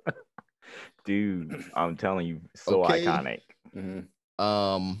song. Dude, I'm telling you, so Okay. iconic.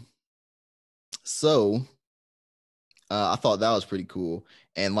 So I thought that was pretty cool.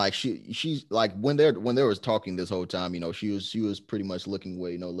 And like she's like when they was talking this whole time, you know, she was pretty much looking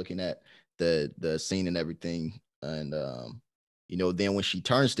away, you know, looking at the scene and everything. And you know, then when she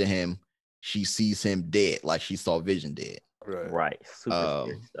turns to him, she sees him dead, like she saw Vision dead. Right. Super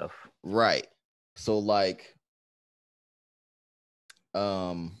scary stuff. Right. So like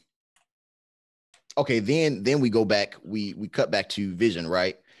okay, then we go back, we cut back to Vision,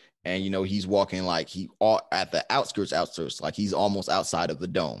 right? And you know, he's walking like at the outskirts, like he's almost outside of the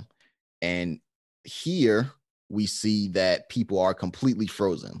dome. And here we see that people are completely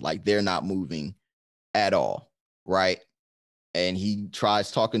frozen, like they're not moving at all, right? And he tries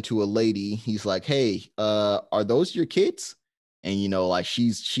talking to a lady. He's like, "Hey, are those your kids?" And you know, like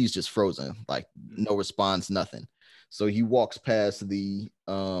she's just frozen, like no response, nothing. So he walks past the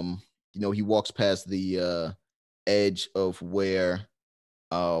edge of where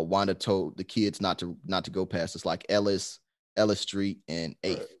Wanda told the kids not to go past. It's like Ellis Street and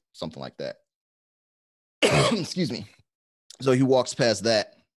 8th, something like that. Excuse me. So he walks past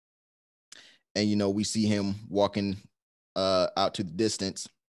that, and you know, we see him walking out to the distance,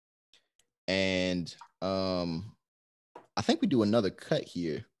 and I think we do another cut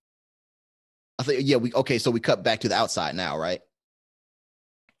here. I think, yeah, so we cut back to the outside now, right?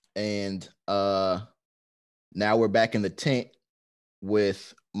 And now we're back in the tent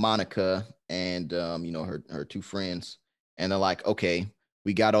with Monica and you know, her two friends, and they're like, okay,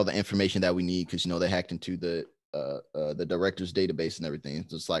 we got all the information that we need because they hacked into the director's database and everything.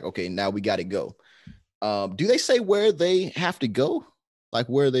 It's just like, okay, now we got to go. Do they say where they have to go? Like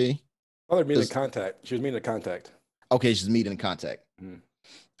where they? Oh, they're meeting contact. She was meeting a contact. Okay, she's meeting contact. Mhm.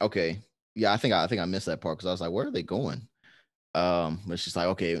 Okay, yeah, I think I missed that part because I was like, where are they going? But she's like,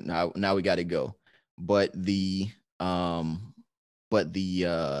 okay, now we got to go. But the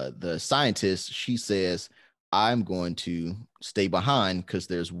scientist, she says, I'm going to stay behind because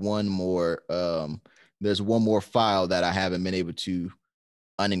there's one more file that I haven't been able to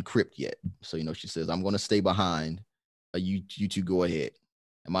unencrypt yet. So she says, I'm going to stay behind. You two go ahead.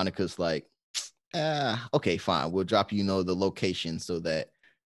 And Monica's like, okay, fine. We'll drop the location so that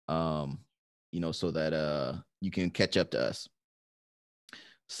you can catch up to us.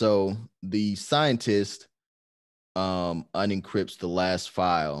 So the scientist unencrypts the last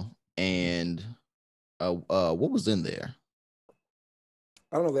file, and what was in there?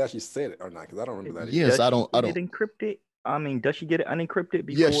 I don't know if they actually said it or not because I don't remember that. Yes, I don't. Get it encrypted? I mean, does she get it unencrypted?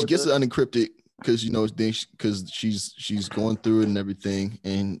 Yeah, she gets it unencrypted because because she's going through it and everything,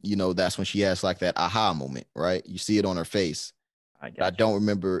 and that's when she has like that aha moment, right? You see it on her face. I don't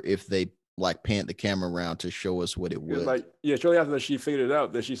remember if they like panned the camera around to show us what it was. Like, yeah, shortly after that, she figured it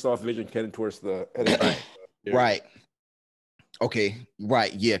out that she saw Vision heading towards the right. Okay,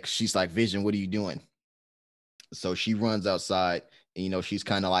 right. Yeah, she's like, Vision, what are you doing? So she runs outside, and she's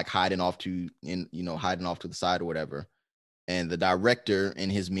kind of like hiding off to the side or whatever. And the director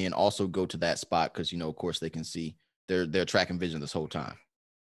and his men also go to that spot because of course they can see they're tracking Vision this whole time.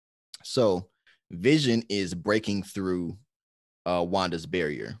 So Vision is breaking through Wanda's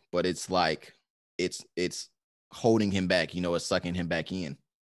barrier, but it's like it's holding him back, it's sucking him back in,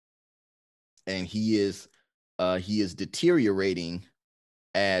 and he is deteriorating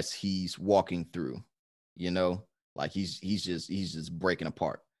as he's walking through, like he's just breaking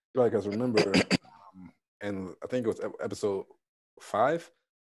apart. Right, because remember, and I think it was episode 5.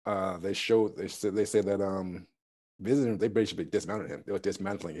 They said that Vision, they basically dismounted him. They were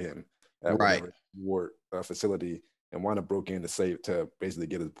dismantling him at whatever ward facility. And Wanda broke in to basically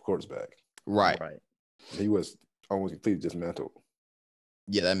get his corpse back. Right. He was almost completely dismantled.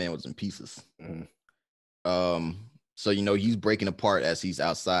 Yeah, that man was in pieces. Mm-hmm. So he's breaking apart as he's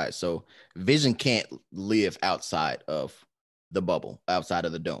outside. So Vision can't live outside of the bubble, outside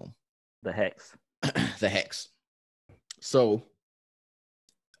of the dome. The hex. The hex. So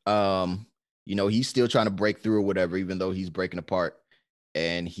he's still trying to break through or whatever, even though he's breaking apart.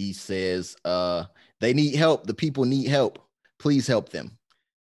 And he says, they need help. The people need help. Please help them.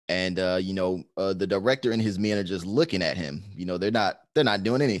 And the director and his men are just looking at him. They're not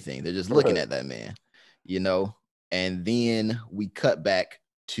doing anything. They're just looking at that man. And then we cut back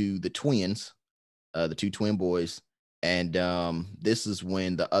to the twins, the two twin boys. And this is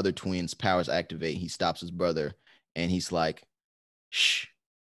when the other twin's powers activate. He stops his brother, and he's like, shh.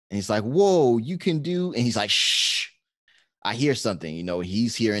 And he's like, whoa, you can do. And he's like, shh. I hear something,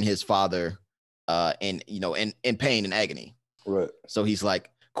 he's hearing his father in pain and agony. Right. So he's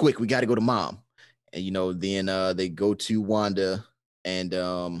like, quick, we got to go to mom. And, then they go to Wanda, and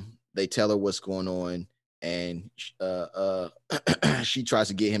they tell her what's going on. And she tries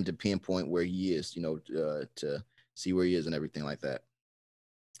to get him to pinpoint where he is, to see where he is and everything like that.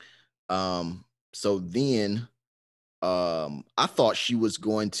 So then I thought she was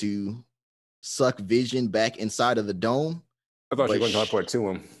going to suck Vision back inside of the dome. I thought she was going to teleport to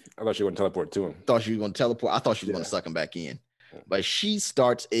him. Thought she was going to teleport. I thought she was going to suck him back in. But she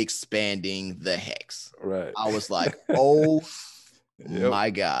starts expanding the hex. Right. I was like, oh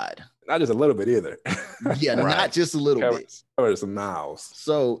my God. Not just a little bit either. Yeah, not just a little bit. Or some miles.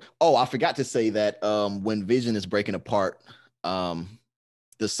 So, I forgot to say that when Vision is breaking apart, the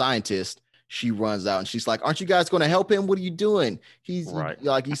scientist, she runs out and she's like, aren't you guys going to help him? What are you doing? He's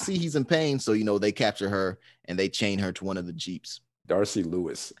like, you see, he's in pain. So, they capture her and they chain her to one of the Jeeps. Darcy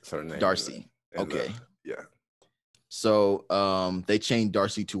Lewis is her name. Darcy. Okay. Yeah. So they chain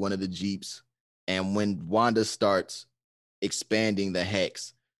Darcy to one of the Jeeps. And when Wanda starts expanding the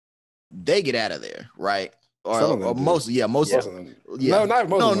hex, they get out of there, right? Or most of them. Yeah. Not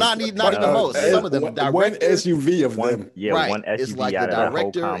even most. Some of them. One SUV of them. Yeah, right. One SUV. It's like out the of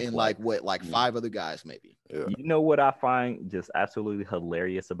director that whole and like 5 other guys, maybe. Yeah. You know what I find just absolutely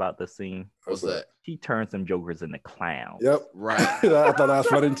hilarious about the scene? What's that? She turns some jokers into clowns. Yep. Right. I thought that was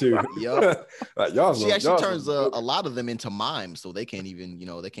funny too. Yep. She actually turns a lot of them into mimes, so they can't even,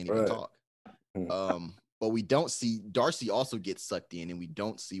 right. talk. but we don't see Darcy also gets sucked in, and we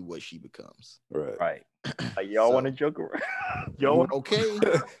don't see what she becomes. Right. Right. Y'all So- want to joke around? Y'all want Okay,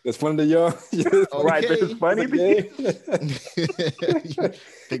 It's funny to y'all. right? This is okay. funny. It's a game. You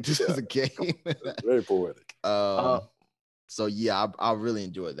think this is a game? It's very poetic. So yeah, I really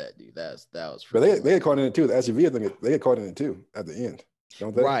enjoyed that, dude. That was. But they freaking get caught in it too. The SUV, I think they get caught in it too at the end,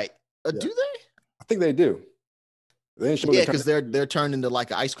 don't they? right. Yeah. Do they? I think they do. They didn't show Yeah, the because they're turned into like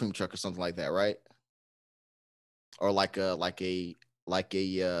an ice cream truck or something like that, right? Or like a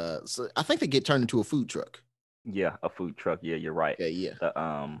so I think they get turned into a food truck. Yeah, a food truck. Yeah, you're right. Okay, yeah.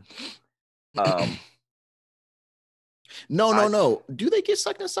 The, No. Do they get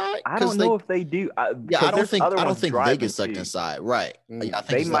sucked inside? I don't know if they do. Yeah, I don't think they get sucked inside. Right. Yeah, I think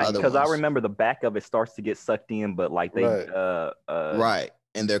They it's might, the other because I ones. remember the back of it starts to get sucked in, but like they Right. Right.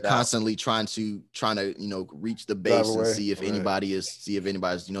 And they're that- constantly trying to reach the Drive base and away. see if Right. anybody's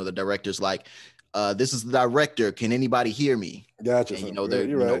the director's like, this is the director. Can anybody hear me? Gotcha. And So, they're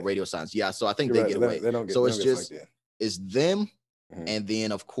you're right. radio signs. Yeah. So I think You're they right. get away. They don't get. So they it's don't get just sucked in. it's them, Mhm. and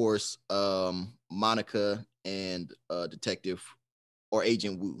then of course Monica and Detective or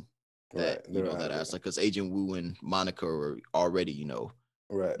Agent Wu. That Right. They're out that of it. aspect, because Agent Wu and Monica were already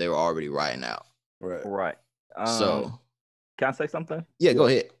Right. they were already riding out. Right. right. So Can I say something? yeah, go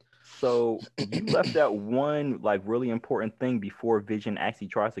ahead. So you left out one like really important thing before Vision actually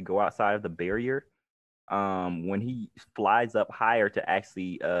tries to go outside of the barrier. When he flies up higher to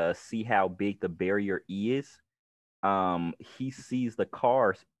actually see how big the barrier is, he sees the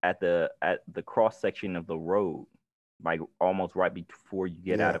cars at the cross section of the road, like almost right before you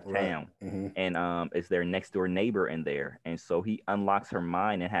get out of town. Mhm. And is their next door neighbor in there, and so he unlocks her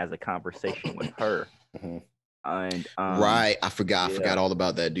mind and has a conversation with her. Mhm. And Right. I forgot yeah. all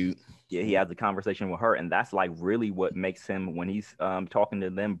about that, dude. yeah, he has a conversation with her, and that's like really what makes him, when he's talking to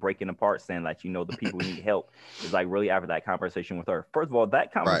them, breaking apart, saying like, the people need help, is like really after that conversation with her. First of all,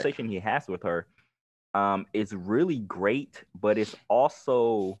 that conversation he has with her is really great, but it's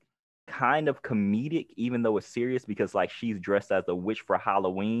also kind of comedic, even though it's serious, because like she's dressed as a witch for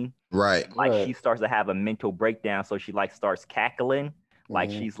Halloween. Right. Like Right. she starts to have a mental breakdown, so she like starts cackling, like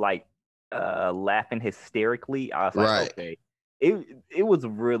Mhm. she's like laughing hysterically. I was like, Right. okay. It was a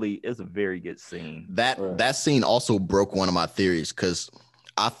very good scene. That scene also broke one of my theories, because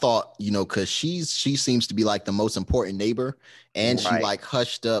I thought, because she seems to be like the most important neighbor, and she Right. like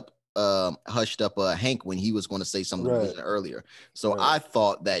hushed up Hank when he was going to say something to Right. Vision earlier. So Right. I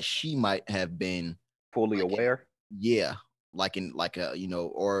thought that she might have been Fully like, aware. yeah, like in like a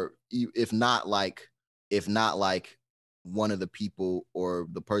or if not like one of the people or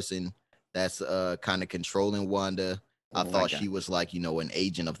the person that's kind of controlling Wanda. I thought she was like an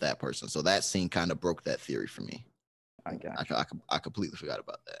agent of that person. So that scene kind of broke that theory for me. I completely forgot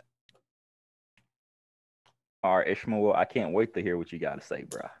about that. All right, Ishmael, I can't wait to hear what you got to say,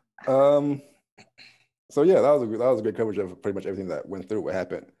 bro. So yeah, that was a great coverage of pretty much everything that went through what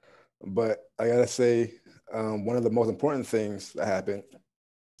happened. But I gotta say, one of the most important things that happened,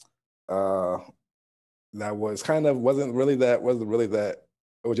 that wasn't really that.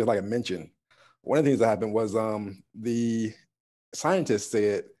 It was just like a mention. One of the things that happened was the scientists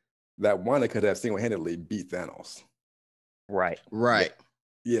said that Wanda could have single-handedly beat Thanos. Right.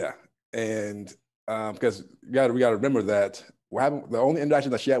 Yeah, and because we got to remember that what happened. The only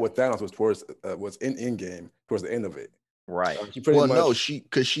interaction that she had with Thanos was in Endgame towards the end of it. Right. She pretty much, no, she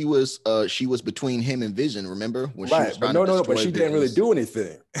was between him and Vision. Remember when she was but trying to but destroy she didn't really Vision's- do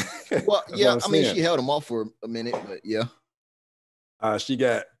anything. Well, That's yeah, what I I'm mean, saying. she held him off for a minute, but yeah. She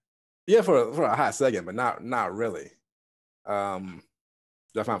got for a hot second, but not really.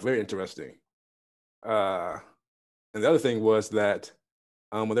 That I found very interesting. And the other thing was that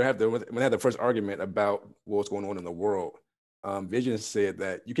when they had the first argument about what's going on in the world, Vision said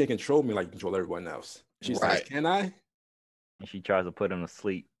that you can't control me like you control everyone else. She says, Right. "Can I?" And she tries to put him to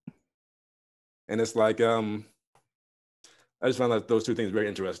sleep. And it's like I just found that those two things very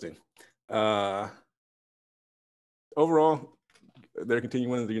interesting. Overall, they're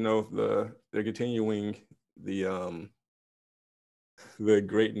continuing, they're continuing the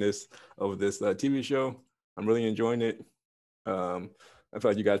greatness of this TV show. I'm really enjoying it. I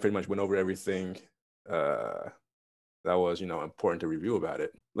feel like you guys pretty much went over everything that was, important to review about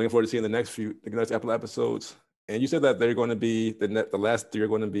it. Looking forward to seeing the next couple episodes. And you said that they're going to be the last three are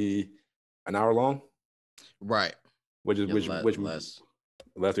going to be an hour long, Right. which is Yeah, which less.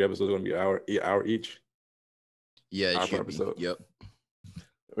 the last three episodes are going to be hour each. Yeah, it hour per should be. episode. Yep.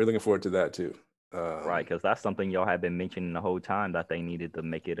 We're looking forward to that too. Right, because that's something y'all have been mentioning the whole time, that they needed to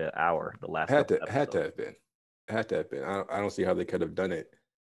make it an hour. The last Had to couple have episodes. been. I don't see how they could have done it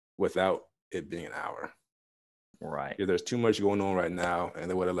without it being an hour. Right. Yeah, there's too much going on right now, and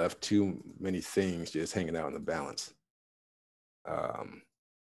they would have left too many things just hanging out in the balance. Um,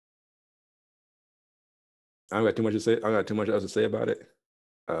 I don't got too much to say. I don't got too much else to say about it.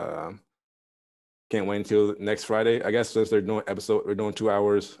 Um, can't wait until next Friday. I guess since they're doing 2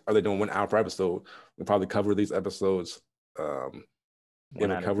 hours, or they're doing 1 hour per episode, we'll probably cover these episodes. Give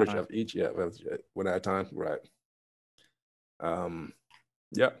One a at a coverage time. of each. Yeah, one at a time. Right.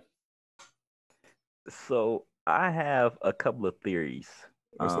 Yeah. So I have a couple of theories.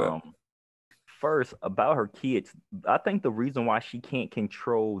 What's that? First, about her kids, I think the reason why she can't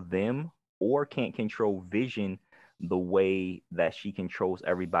control them or can't control Vision the way that she controls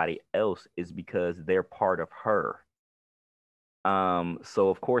everybody else is because they're part of her. So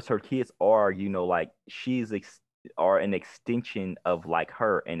of course her kids are, like are an extension of like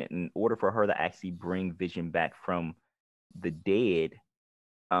her, and in order for her to actually bring Vision back from the dead,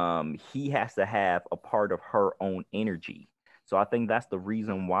 he has to have a part of her own energy. So I think that's the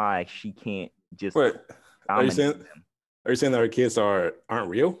reason why she can't just Wait, are you dominate saying them. are you saying that her kids aren't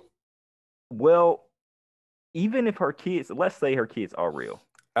real? Well, even if her kids, let's say her kids are real.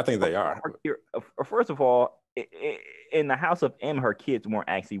 I think they are. First of all, in the House of M, her kids weren't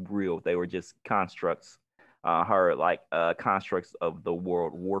actually real. They were just constructs. Constructs of the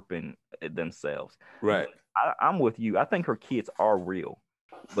world warping themselves. Right. I'm with you. I think her kids are real,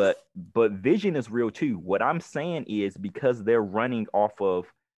 but Vision is real too. What I'm saying is because they're running off of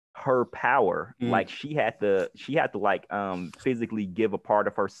her power, like she had to like physically give a part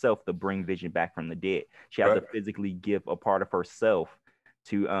of herself to bring Vision back from the dead. She had to physically give a part of herself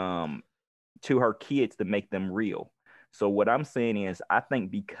to her kids to make them real. So what I'm saying is I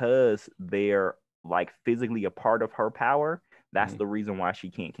think because they're like physically a part of her power, that's the reason why she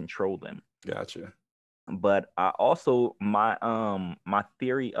can't control them. Gotcha. But I also my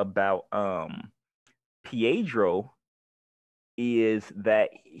theory about Pietro is that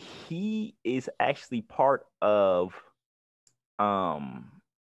he is actually part of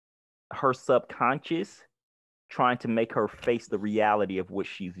her subconscious trying to make her face the reality of what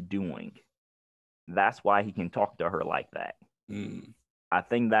she's doing. That's why he can talk to her like that. I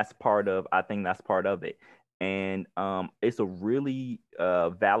think that's part of it. And it's a really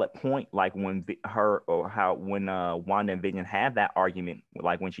valid point, like when Wanda and Vision had that argument,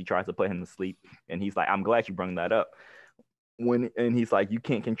 like when she tries to put him to sleep, and he's like, I'm glad you brought that up. And he's like, you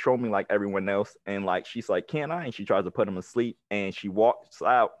can't control me like everyone else. And like she's like, can I? And she tries to put him to sleep, and she walks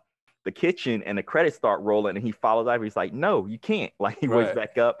out the kitchen, and the credits start rolling, and he follows after. He's like, no, you can't. Like he wakes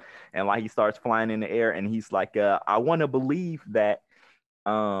back up, and like he starts flying in the air, and he's like, I want to believe that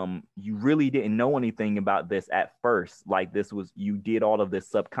you really didn't know anything about this at first. Like you did all of this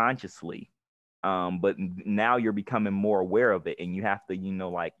subconsciously. But now you're becoming more aware of it, and you have to,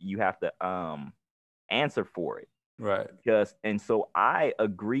 you have to answer for it. Right. Because, and so I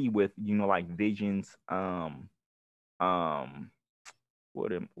agree with, like Vision's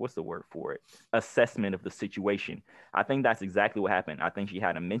what's the word for it? Assessment of the situation. I think that's exactly what happened. I think she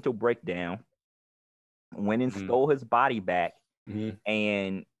had a mental breakdown, went and stole his body back,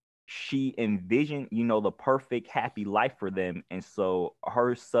 and she envisioned, the perfect happy life for them. And so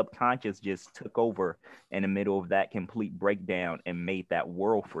her subconscious just took over in the middle of that complete breakdown and made that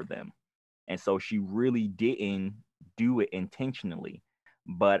world for them. And so she really didn't do it intentionally.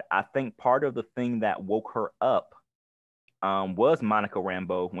 But I think part of the thing that woke her up was Monica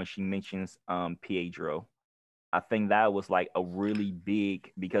Rambeau when she mentions Pietro. I think that was like a really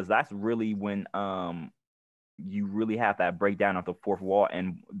big, because that's really when you really have that breakdown of the fourth wall.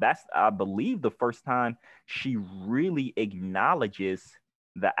 And that's, I believe, the first time she really acknowledges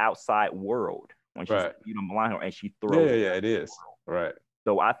the outside world when she's blind, and she throws it is. Right.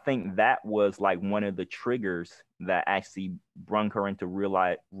 So I think that was like one of the triggers that actually brung her into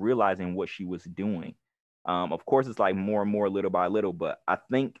realizing what she was doing. Of course, it's like more and more, little by little, but I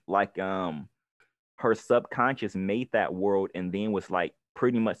think like her subconscious made that world, and then was like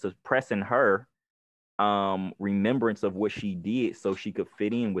pretty much suppressing her remembrance of what she did so she could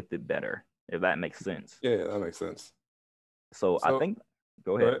fit in with it better, if that makes sense. Yeah, that makes sense. So I think,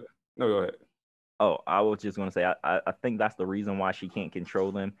 go ahead. No, go ahead. Oh, I was just gonna say I think that's the reason why she can't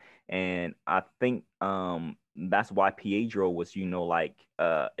control them, and I think that's why Pietro was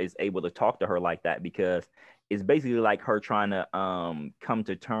is able to talk to her like that, because it's basically like her trying to come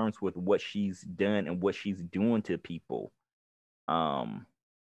to terms with what she's done and what she's doing to people.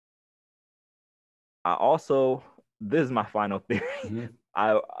 I also, this is my final theory. This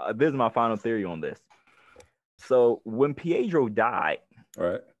is my final theory on this. So when Pietro died,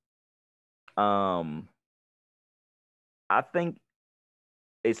 right, I think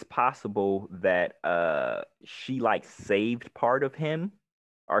it's possible that she like saved part of him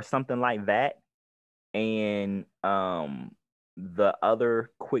or something like that, and the other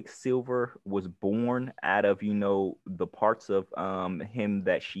Quicksilver was born out of the parts of him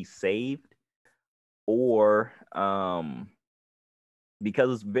that she saved, or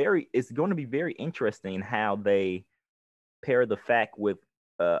because it's going to be very interesting how they pair the fact with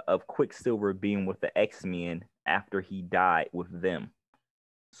of Quicksilver being with the X-Men after he died with them.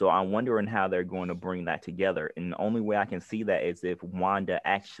 So I'm wondering how they're going to bring that together. And the only way I can see that is if Wanda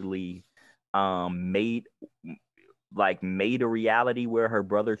actually made a reality where her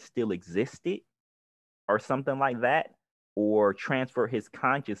brother still existed or something like that, or transfer his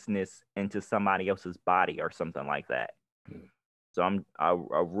consciousness into somebody else's body or something like that. So I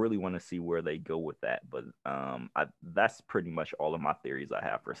really want to see where they go with that. But that's pretty much all of my theories I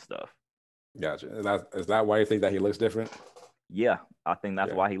have for stuff. Gotcha. Is that why you think that he looks different? Yeah, I think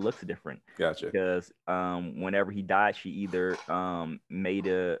that's why he looks different. Gotcha. Because whenever he died, she either made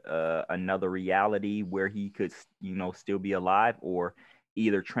another reality where he could, still be alive, or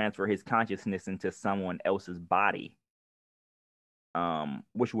either transfer his consciousness into someone else's body,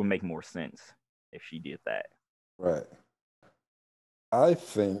 which would make more sense if she did that. Right. I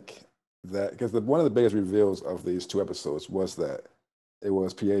think that because one of the biggest reveals of these 2 episodes was that it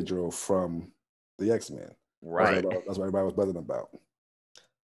was Pietro from the X-Men. Right. That's what everybody was buzzing about.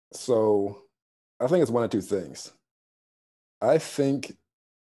 So I think it's one of 2 things. What I think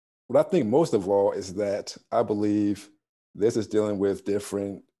most of all is that I believe this is dealing with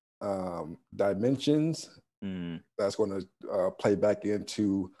different dimensions that's going to play back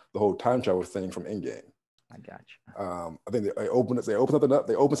into the whole time travel thing from Endgame. I got you. I think they open something up.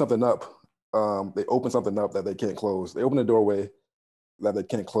 They open something up that they can't close. They open a doorway that they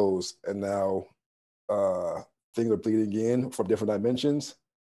can't close, and now things are bleeding in from different dimensions.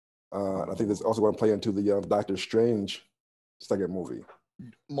 I think this also going to play into the Doctor Strange second movie,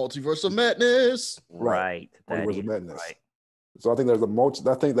 Multiverse of Madness. Right. Multiverse of Madness. Right. So I think I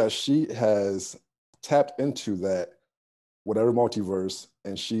think that she has tapped into that whatever multiverse,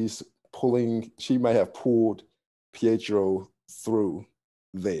 and she might have pulled Pietro through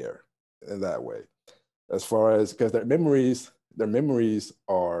there in that way. As far as because their memories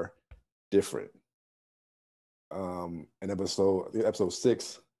are different. In episode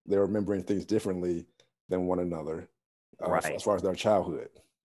 6, they're remembering things differently than one another, right. As far as their childhood.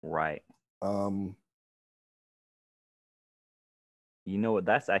 Right. You know what?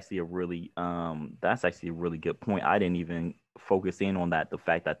 That's actually a really good point. I didn't even focus in on that, the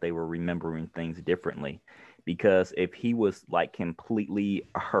fact that they were remembering things differently. Because if he was like completely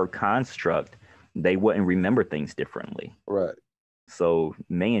her construct, they wouldn't remember things differently. Right. So,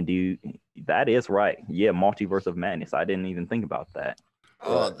 man, dude, that is right. Yeah, Multiverse of Madness. I didn't even think about that.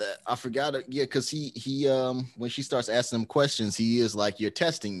 Oh, that I forgot it. Yeah, because he when she starts asking him questions, he is like, "You're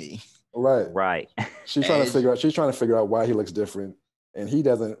testing me." Right. She's trying to figure out why he looks different, and he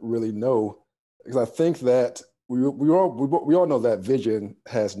doesn't really know. Because I think that we all know that Vision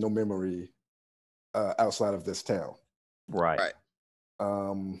has no memory outside of this town. Right.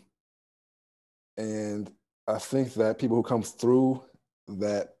 And I think that people who come through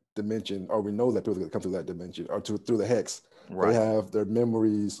that dimension, or we know that people that come through that dimension, or through the hex, they have their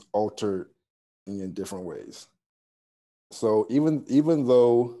memories altered in different ways. So even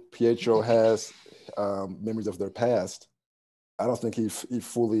though Pietro has memories of their past, I don't think he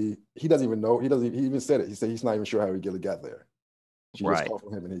doesn't even know. He even said it. He said he's not even sure how he got there. She just called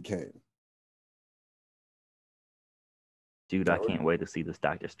for him and he came. Dude, I can't wait to see this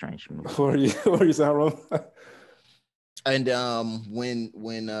Doctor Strange movie. What are you saying, Ron? And when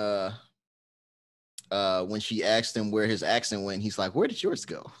she asked him where his accent went, he's like, "Where did yours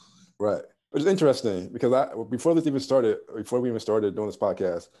go?" Right. Which is interesting because before we even started doing this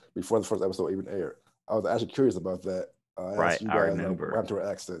podcast, before the first episode even aired, I was actually curious about that. I asked you guys, I remember. What happened to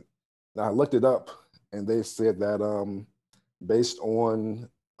her accent? Now I looked it up, and they said that based on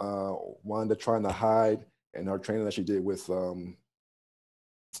Wanda trying to hide and her training that she did with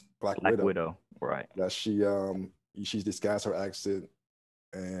Black Widow, right? That she's disguised her accent,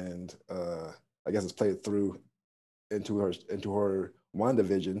 and I guess it's played through into her Wanda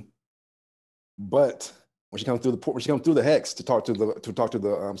Vision. But when she comes through the hex to talk to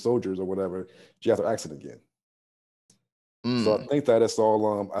the soldiers or whatever, she has her accent again. So I think that it's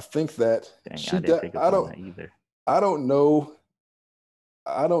all. I think that I don't know.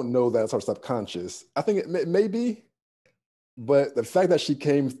 I don't know that it's her subconscious. I think it may be, but the fact that she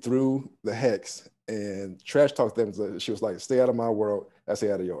came through the hex and trash talked them, she was like, "Stay out of my world. I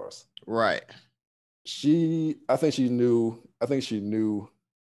stay out of yours." Right. I think she knew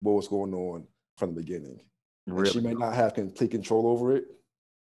what was going on from the beginning. And she Really. may not have complete control over it,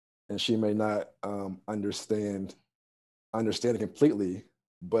 and she may not understand it completely.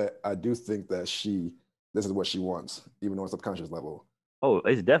 But I do think that this is what she wants, even on a subconscious level. Oh,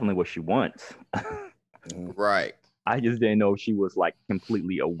 it's definitely what she wants. Mhm. Right. I just didn't know she was like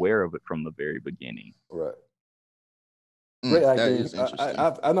completely aware of it from the very beginning. Right. Great That acting. is interesting.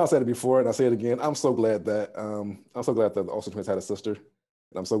 I know I said it before, and I say it again. I'm so glad that the Olsen twins had a sister,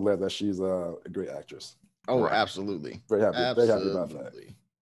 and I'm so glad that she's a great actress. Oh, Right. absolutely. Very happy about that. Absolutely.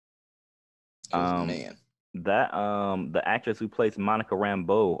 'Cause, man. That the actress who plays Monica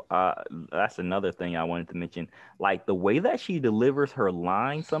Rambeau, that's another thing I wanted to mention. Like the way that she delivers her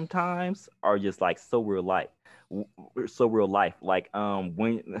lines sometimes are just like so real life. Like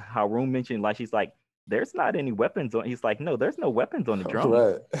when Haroon mentioned, like she's like, there's not any weapons on. He's like, no, there's no weapons on the drum.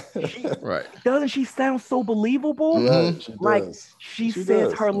 Right. Right. Doesn't she sound so believable? Mhm. Right. She Like does. she She says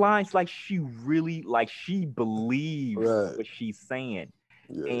does. her lines like she really like she believes Right. what she's saying.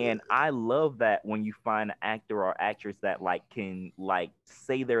 Yeah. And I love that when you find an actor or actress that like can like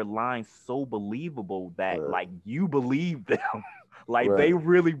say their lines so believable that Right. like you believe them. Like Right. they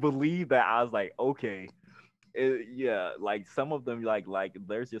really believe that. I was like, okay. Yeah, like some of them like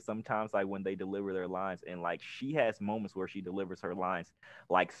there's just sometimes like when they deliver their lines and like she has moments where she delivers her lines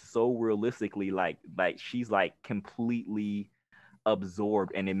like so realistically like she's like completely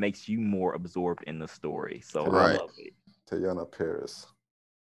absorbed and it makes you more absorbed in the story. So I Right. love it. Teyana Paris.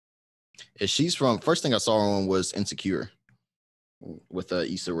 And she's from, first thing I saw her on was Insecure Mm. with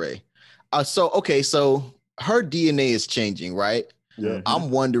Issa Rae. So her DNA is changing, right? Yeah. Mhm. I'm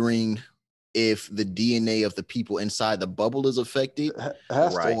wondering if the DNA of the people inside the bubble is affected,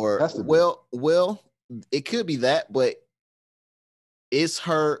 Has Right. to. or Has to be. well, it could be that, but is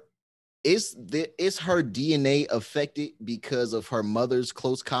her DNA affected because of her mother's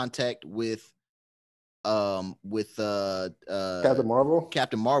close contact with Captain Marvel.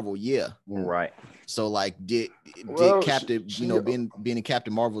 Captain Marvel? Yeah. Mm. Right. So like did Well, Captain, she- being in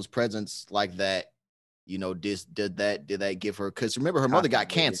Captain Marvel's presence like that, did that give her, because remember her mother got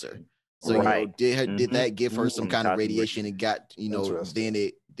Constant cancer. radiation. So Right. did that give her some Mhm. kind of Constant radiation and got, Interesting. then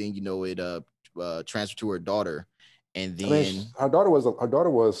it transferred to her daughter, and I mean, then her daughter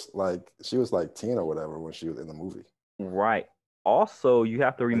was like, she was like 10 or whatever when she was in the movie. Right. Also, you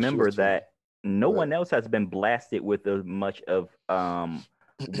have to Like, she remember was 10. that no Right. one else has been blasted with as much of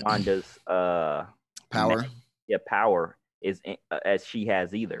Wanda's power. power as she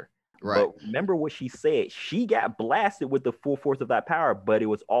has either. Right. But remember what she said. She got blasted with the full force of that power, but it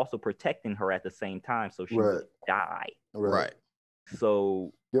was also protecting her at the same time, so she Right. would die. Right.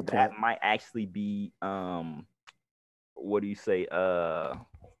 So Good that point. might actually be what do you say?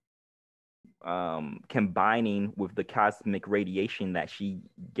 Combining with the cosmic radiation that she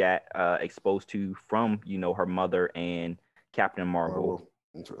got exposed to from her mother and Captain Marvel.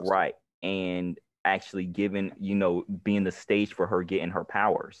 Interesting. Right. And actually giving being the stage for her getting her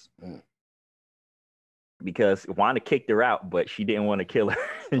powers. Mm. Because Wanda kicked her out, but she didn't want to kill her.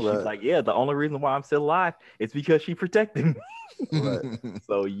 And Right. she's like, yeah, the only reason why I'm still alive is because she protected me. Right.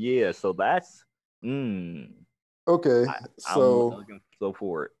 So yeah, so that's Okay. I'm So looking so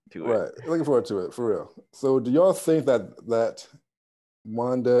forward to it. right. Looking forward to it, for real. So do y'all think that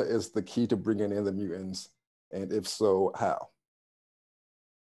Wanda is the key to bringing in the mutants? And if so, how?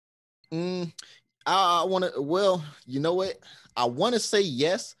 I want to. Well, you know what? I want to say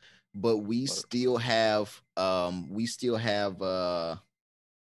yes, but we still have Eternals.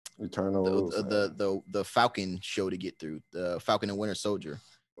 the Falcon show to get through, the Falcon and Winter Soldier.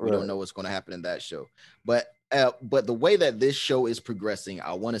 We don't know what's going to happen in that show, but the way that this show is progressing,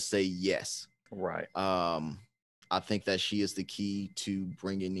 I want to say yes. Right. I think that she is the key to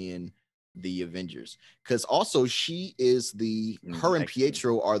bringing in the Avengers, because also she is her and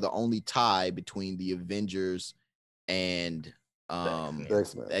Pietro are the only tie between the Avengers and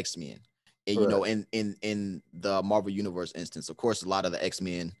the X-Men. And in the Marvel Universe instance, of course, a lot of the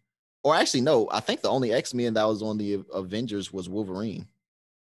X-Men, or actually no, I think the only X-Men that was on the Avengers was Wolverine,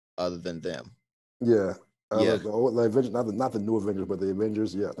 other than them. Yeah. Yeah. The Avengers, not the new Avengers, but the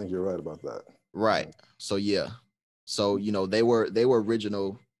Avengers. Yeah, I think you're right about that. Right. So yeah. So they were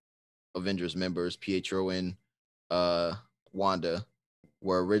original Avengers members. Pietro and Wanda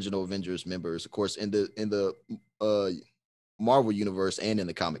were original Avengers members, of course, in the Marvel universe and in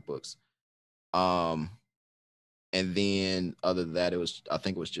the comic books. And then other than that, I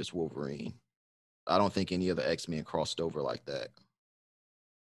think it was just Wolverine. I don't think any other X-Men crossed over like that.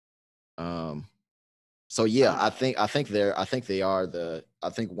 So yeah, I think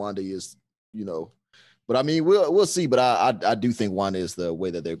Wanda is, But I mean, we'll see. But I do think Wanda is the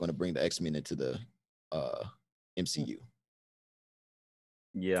way that they're going to bring the X-Men into the MCU.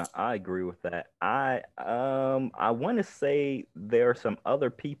 Yeah, I agree with that. I want to say there are some other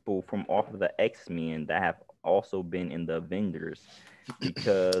people from off of the X-Men that have also been in the Avengers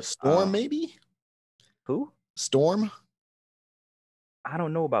because Storm, maybe? Who? Storm? I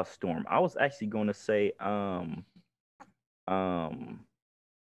don't know about Storm. I was actually going to say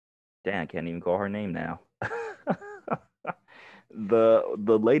damn, I can't even call her name now.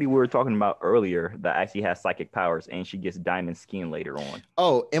 The lady we were talking about earlier that actually has psychic powers and she gets diamond skin later on.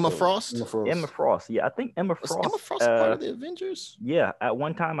 Oh, Emma Frost? Emma Frost. Yeah, I think Emma Was Frost. Emma Frost part of the Avengers? Yeah, at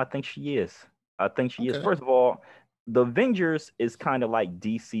one time I think she is. Is. Okay. First of all, the Avengers is kind of like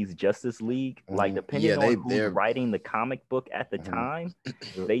DC's Justice League. Like depending on who's writing the comic book at the time,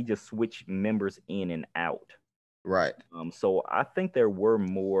 they just switch members in and out. Right. So I think there were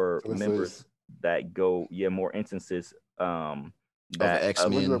more members that go, more instances that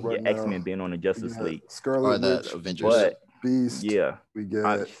X-Men. X-Men being on the Justice League. Scarlet Witch, the Avengers. But Beast. yeah, we get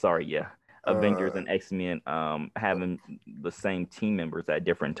Avengers and X-Men having the same team members at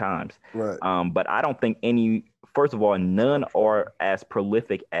different times. Right. But I don't think first of all, none are as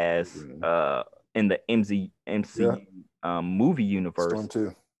prolific as in the MCU movie universe Storm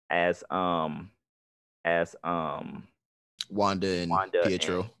too. as Wanda and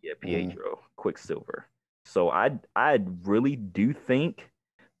Pietro. Pietro, Quicksilver. So I really do think,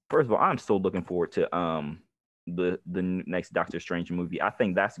 first of all, I'm so looking forward to the next Doctor Strange movie. I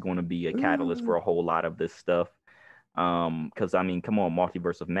think that's going to be a catalyst for a whole lot of this stuff. Because I mean, come on,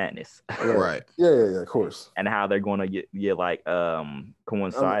 Multiverse of Madness. Right. Yeah, of course. And how they're going to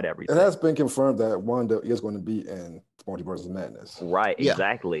coincide everything. It has been confirmed that Wanda is going to be in Multiverse of Madness. Right,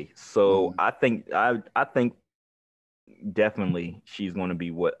 exactly. So I think definitely she's going to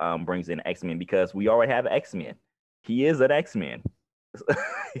be what brings in X-Men, because we already have X-Men. He is an X-Men.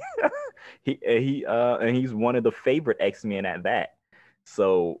 And he's one of the favorite X-Men at that.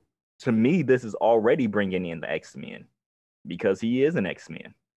 So to me, this is already bringing in the X-Men because he is an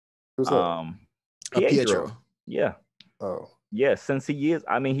X-Men. Who's that? Pietro. Yeah. Oh. Yeah, since he is,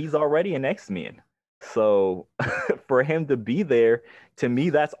 I mean, he's already an X-Men. So for him to be there, to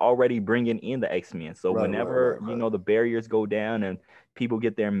me, that's already bringing in the X-Men. So whenever, you know, the barriers go down and people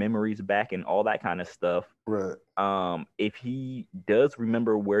get their memories back and all that kind of stuff, if he does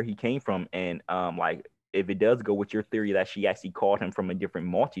remember where he came from and like if it does go with your theory that she actually called him from a different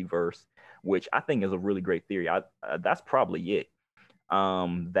multiverse, which I think is a really great theory, that's probably it.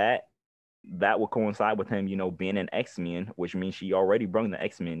 That will coincide with him, you know, being an X-Men, which means she already brought the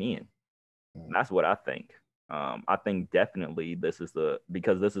X-Men in. That's what I think. I think definitely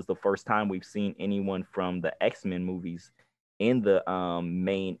because this is the first time we've seen anyone from the X-Men movies in the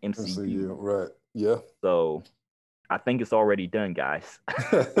main MCU. Right. Yeah. So I think it's already done, guys.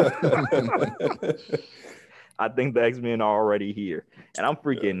 I think the X-Men are already here. And I'm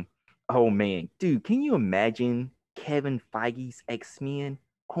freaking, oh man, dude, can you imagine Kevin Feige's X-Men?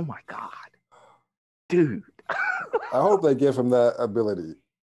 Oh my God. Dude. I hope they give him that ability.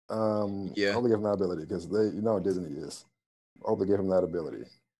 I hope they give him that ability because you know Disney is. I hope they give him that ability.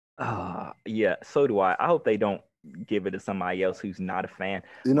 Yeah, so do I. I hope they don't give it to somebody else who's not a fan.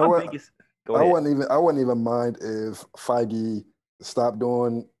 You know what? I wouldn't even mind if Feige stopped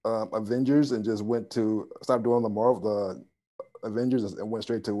doing Avengers and just stopped doing the Avengers and went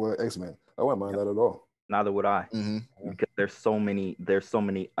straight to X-Men. I wouldn't mind that at all. Neither would I. Because there's so many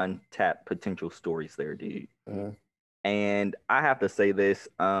untapped potential stories there, dude. And I have to say this,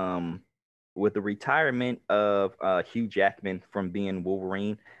 with the retirement of Hugh Jackman from being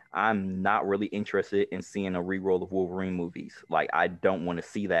Wolverine, I'm not really interested in seeing a reroll of Wolverine movies. Like, I don't want to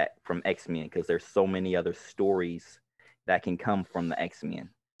see that from X-Men because there's so many other stories that can come from the X-Men.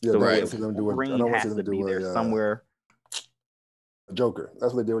 Yeah, so Wolverine has to be there somewhere. Joker.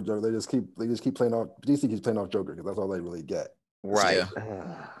 That's what they do with Joker. They just keep playing off. DC keeps playing off Joker because that's all they really get. Right.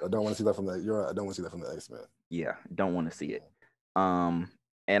 Yeah. I don't want to see that from the. You're right. I don't want to see that from the X-Men. Yeah, don't want to see it. And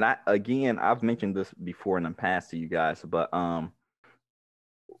I've mentioned this before in the past to you guys, but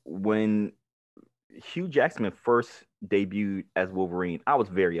when Hugh Jackman first debuted as Wolverine, I was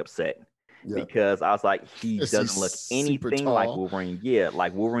very upset because I was like, he doesn't look anything like Wolverine. Yeah,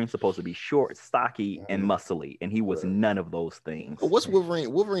 like Wolverine's supposed to be short, stocky, and muscly, and he was none of those things. But what's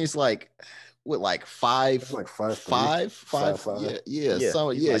Wolverine? Wolverine's like what, like 5'5"? Like 5'5". Yeah,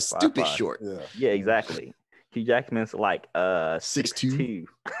 like stupid 5'5". short. Yeah, exactly. Hugh Jackman's like 6'2".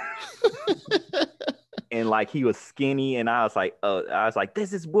 And like he was skinny, and I was like,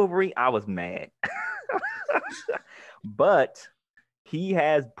 this is Wolverine. I was mad. But he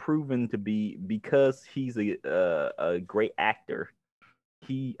has proven to be, because he's a great actor.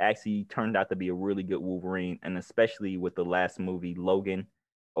 He actually turned out to be a really good Wolverine, and especially with the last movie, Logan,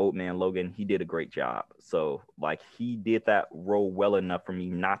 Old Man Logan, he did a great job. So like he did that role well enough for me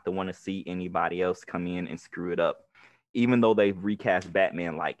not to want to see anybody else come in and screw it up, even though they've recast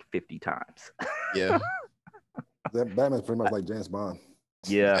Batman like 50 times. Yeah. That Batman's pretty much like James Bond.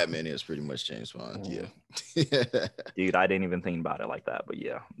 Yeah, Batman is pretty much James Bond. Mhm. Yeah. dude, I didn't even think about it like that, but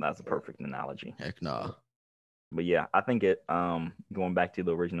yeah, that's a perfect analogy. Heck nah. But yeah, I think it. Going back to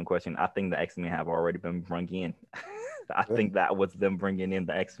the original question, I think the X-Men have already been brought in. I think that was them bringing in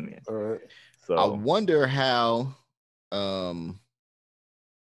the X-Men. All right. So I wonder how. I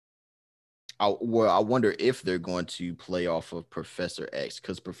wonder if they're going to play off of Professor X,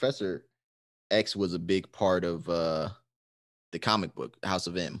 because Professor X was a big part of the comic book House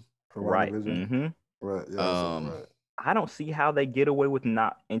of M. For right. WandaVision? Mm-hmm. Right. Yeah. Right. I don't see how they get away with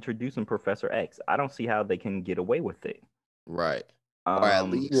not introducing Professor X. I don't see how they can get away with it. Right. Or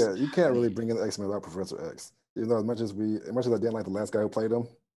at least. Yeah, you can't really bring in the X-Men without Professor X. You know, as much as I didn't like the last guy who played him,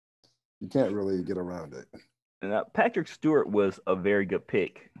 you can't really get around it. And, Patrick Stewart was a very good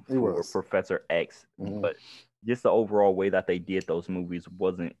pick for Professor X, but just the overall way that they did those movies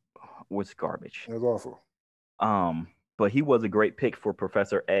was garbage. It was awful. But he was a great pick for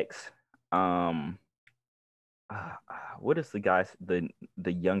Professor X. What is the guy's the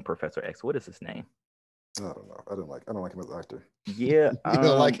young Professor X? What is his name? I don't know. I don't like him as an actor. Yeah, you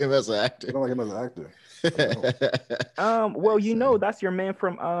don't like him as an actor. I don't like him as an actor. Well, you know, that's your man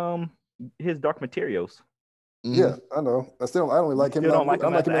from his Dark Materials. Yeah, I know. I don't really like him. I don't like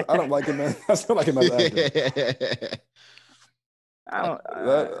him. I don't like him. I still like him as an actor.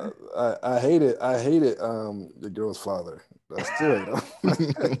 I hate it. The girl's father. That's true.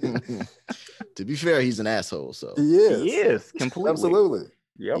 To be fair, he's an asshole. So he is. He is completely. Absolutely.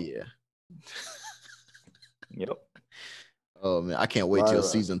 Yep. Yeah. Yep. Oh man, I can't wait till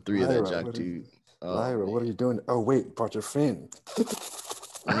season 3 of that junk, dude. Lyra, what are you doing? Oh wait, brought your fin.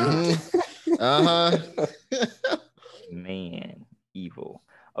 Man, evil.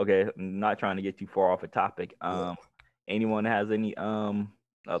 Okay, I'm not trying to get too far off a topic. Anyone has any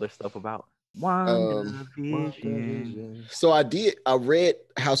other stuff about Wanda Vision? So I read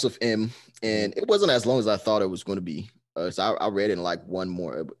House of M, and it wasn't as long as I thought it was going to be. So I read it in like one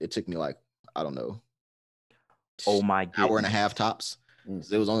more. It took me like, I don't know. Oh my goodness. Hour and a half tops.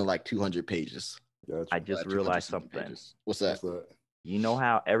 It was only like 200 pages. Gotcha. I just realized something. Pages. What's that? You know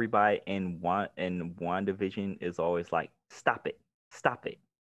how everybody in WandaVision is always like, stop it.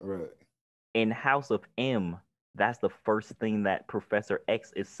 Right. In House of M, that's the first thing that Professor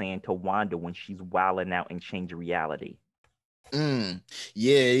X is saying to Wanda when she's wilding out and changing reality. Yeah,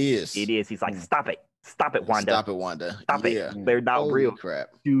 it is. It is. He's like, stop it, Wanda. Stop it, Wanda. Stop it. They're not Holy real. Crap.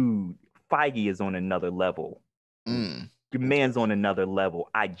 Dude, Feige is on another level. Your man's on another level.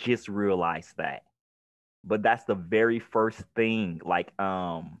 I just realized that. But that's the very first thing, like,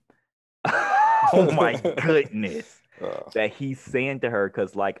 oh my goodness, that he's saying to her,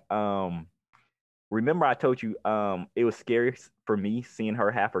 because, like, remember I told you, it was scary for me seeing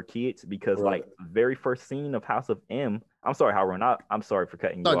her have her kids, because, like, very first scene of House of M, I'm sorry, Harun, I'm sorry for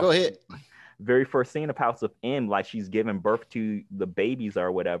cutting you off. No, go ahead. Very first scene of House of M, like, she's giving birth to the babies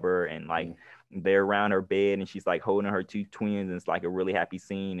or whatever, and, like, they're around her bed, and she's, like, holding her two twins, and it's, like, a really happy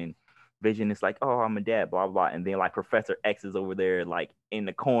scene, and Vision is like, oh, I'm a dad, blah, blah. And then, like, Professor X is over there, like, in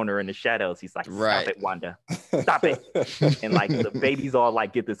the corner in the shadows. He's like, stop it, Wanda. Stop it. And, like, the babies all,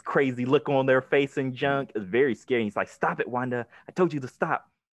 like, get this crazy look on their face and junk. It's very scary. He's like, stop it, Wanda. I told you to stop.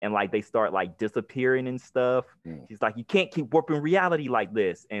 And, like, they start, like, disappearing and stuff. He's like, you can't keep warping reality like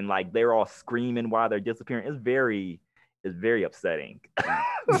this. And, like, they're all screaming while they're disappearing. It's very upsetting.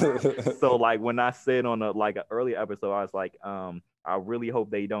 So, like, when I said on an earlier episode, I was like, I really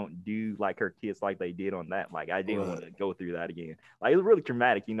hope they don't do like her kids like they did on that. Like, I didn't want to go through that again. Like, it was really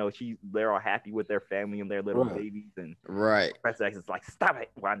traumatic. You know, they're all happy with their family and their little babies, and Professor X is like, stop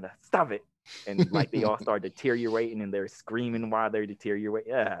it, Wanda, stop it. And like they all start deteriorating, and they're screaming while they're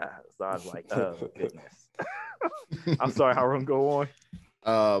deteriorating. Yeah. So I was like, oh goodness. I'm sorry, Harun, go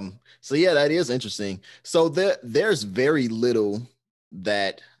on. So yeah, that is interesting. So there's very little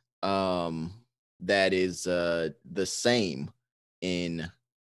that is the same in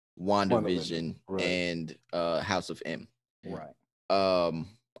WandaVision and House of M. Right.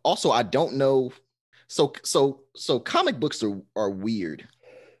 Also, I don't know. So comic books are weird.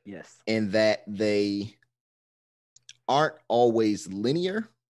 Yes. In that they aren't always linear,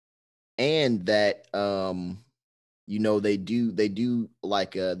 and that you know, they do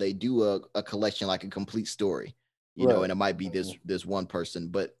a collection, like a complete story. you know, Right. and it might be this one person,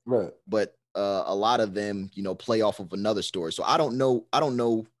 but Right. a lot of them, you know, play off of another story. So I don't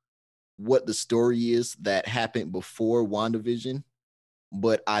know what the story is that happened before WandaVision,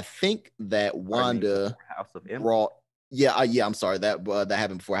 but I think that Wanda House of M. brought yeah, I'm sorry that that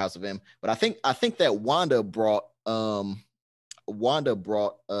happened before House of M, but I think that Wanda brought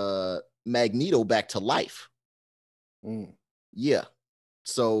Magneto back to life. Mm. Yeah.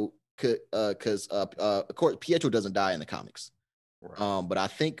 So because of course Pietro doesn't die in the comics. Right. But I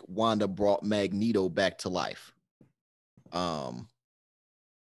think Wanda brought Magneto back to life.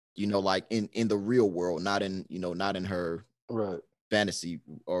 You know, like in the real world, not in, you know, not in her Right. fantasy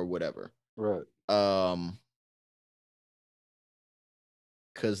or whatever. Right.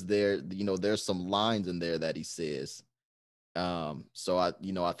 Because there, you know, there's some lines in there that he says. So I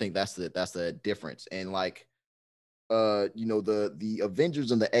think that's the difference. And like, you know, the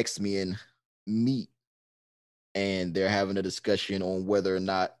Avengers and the X-Men meet, and they're having a discussion on whether or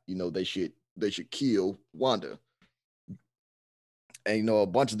not, you know, they should kill Wanda. And you know, a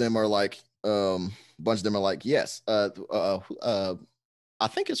bunch of them are like, yes. I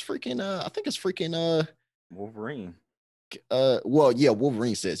think it's freaking Wolverine. well, yeah,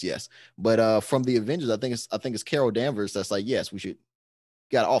 Wolverine says yes. But from the Avengers, I think it's Carol Danvers that's like, yes, we should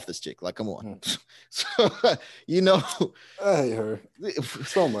get off this chick. Like, come on. So, you know, I hate her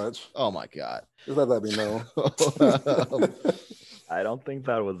so much. Oh my god. Just let me know. I don't think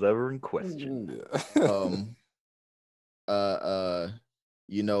that was ever in question. Yeah.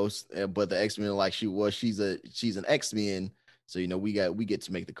 You know, but the X-Men are like, she's an X-Men, so you know, we get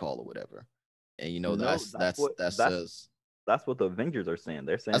to make the call or whatever. And you know, that's what the Avengers are saying.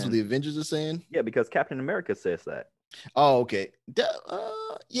 They're saying that's what the Avengers are saying. Yeah, because Captain America says that. Oh, okay.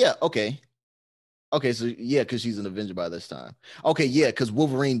 Yeah, okay. So yeah, because she's an Avenger by this time. Okay, yeah, because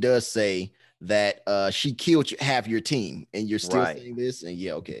Wolverine does say that she killed half your team, and you're still saying this, and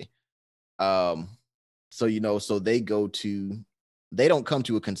yeah, okay. So you know, so they don't come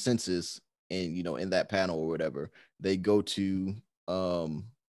to a consensus, and you know, in that panel or whatever, they go to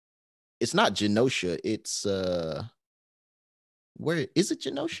it's not Genosha, it's where is it?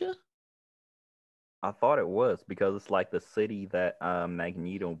 Genosha? I thought it was, because it's like the city that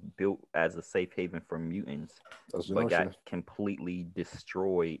Magneto built as a safe haven for mutants, but got completely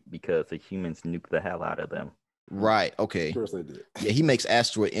destroyed because the humans nuked the hell out of them. Right. Okay. Of course they did. Yeah, he makes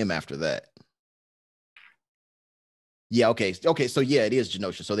Asteroid M after that. Yeah. Okay. So yeah, it is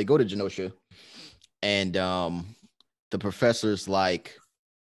Genosha. So they go to Genosha, and the professor's like,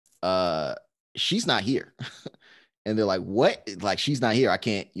 she's not here. And they're like, what? Like, she's not here. I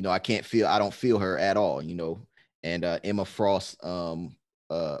don't feel her at all, you know. And Emma Frost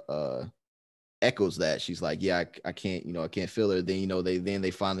echoes that. She's like, yeah, I can't, you know, I can't feel her. Then, you know,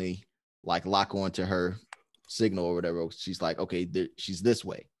 they finally like lock on to her signal or whatever. She's like, okay, she's this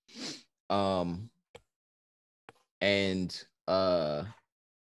way. And I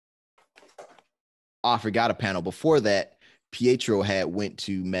forgot a panel before that. Pietro had went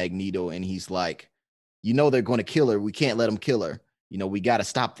to Magneto, and he's like, you know, they're going to kill her. We can't let them kill her. You know, we got to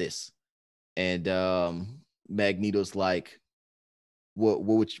stop this. And Magneto's like, what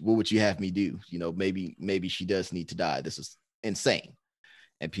would you have me do? You know, maybe she does need to die. This is insane.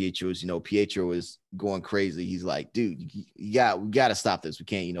 And Pietro is going crazy. He's like, dude, we got to stop this. We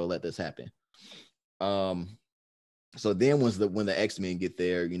can't, you know, let this happen. So then when the X-Men get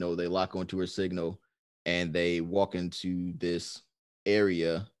there, you know, they lock onto her signal, and they walk into this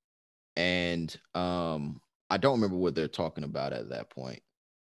area, and I don't remember what they're talking about at that point.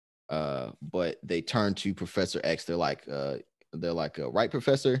 But they turn to Professor X. They're like, right,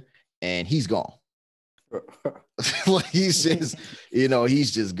 Professor? And he's gone. Like, he's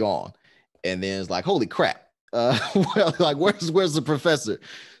just gone. And then it's like, holy crap. Well, like, where's the professor?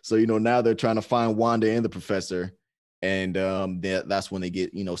 So, you know, now they're trying to find Wanda and the professor. And that's when they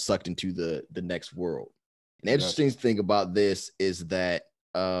get, you know, sucked into the next world. And the interesting thing about this is that,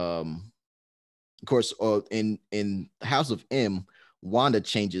 of course, in House of M, Wanda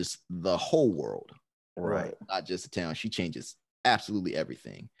changes the whole world, right? Not just the town. She changes absolutely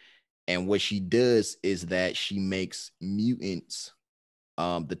everything. And what she does is that she makes mutants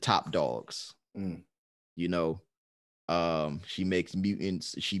the top dogs. You know, she makes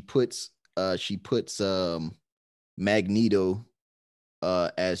mutants. She puts Magneto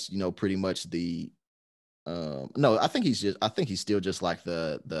as, you know, pretty much the no, I think he's still just like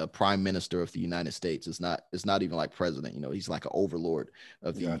the prime minister of the United States. It's not even like president, you know. He's like an overlord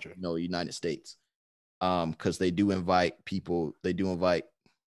of the United States. Because they do invite people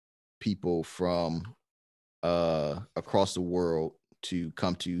from across the world to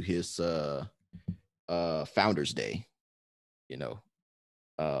come to his Founders Day. You know,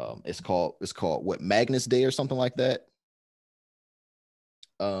 it's called what, Magnus Day or something like that.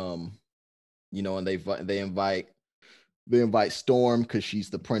 You know, and they invite Storm because she's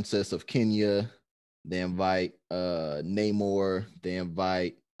the princess of Kenya. They invite Namor. They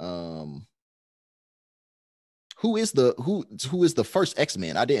invite who is the first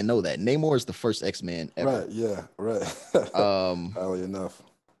X-Men? I didn't know that. Namor is the first X-Men ever. Right, yeah, right. Highly enough.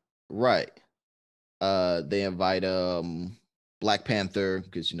 Right. They invite Black Panther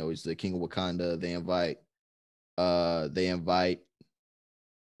because, you know, he's the king of Wakanda. They invite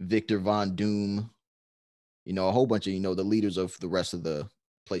Victor Von Doom, you know, a whole bunch of, you know, the leaders of the rest of the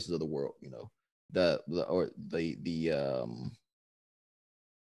places of the world, you know, the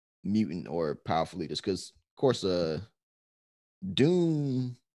mutant or powerful leaders, because of course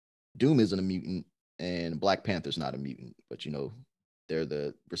Doom isn't a mutant and Black Panther's not a mutant, but you know, they're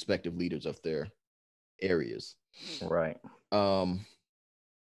the respective leaders of their areas. Right. But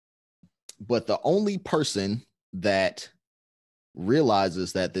the only person that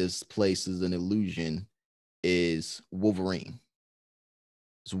realizes that this place is an illusion is Wolverine.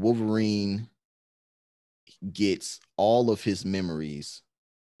 So Wolverine gets all of his memories.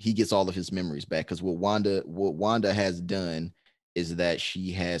 He gets all of his memories back because what Wanda has done is that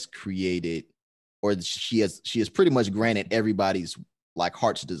she has created, or she has pretty much granted everybody's like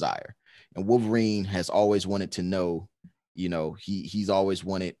heart's desire. And Wolverine has always wanted to know, you know, he's always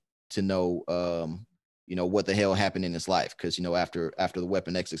wanted to know, you know, what the hell happened in his life, because you know, after the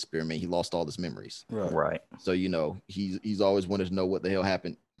Weapon X experiment, he lost all his memories. Right. So you know, he's always wanted to know what the hell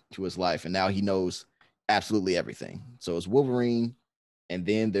happened to his life, and now he knows absolutely everything. So it's Wolverine, and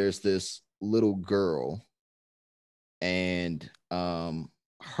then there's this little girl, and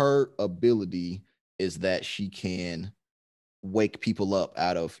her ability is that she can wake people up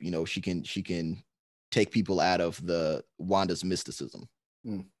out of, you know, she can take people out of the Wanda's mysticism.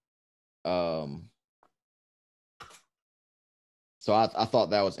 So I thought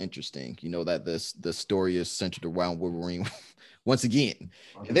that was interesting, you know, that the story is centered around Wolverine once again.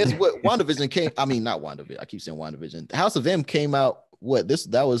 And that's what WandaVision came. I mean, not WandaVision. I keep saying WandaVision. House of M came out.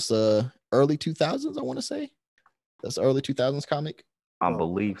 That was early 2000s. I want to say that's early 2000s comic. I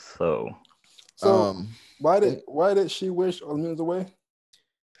believe so. So why did she wish all the mutants away?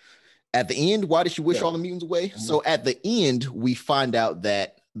 At the end, why did she wish all the mutants away? Mm-hmm. So at the end, we find out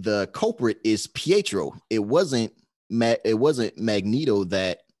that the culprit is Pietro. It wasn't Magneto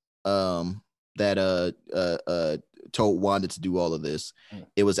that told Wanda to do all of this.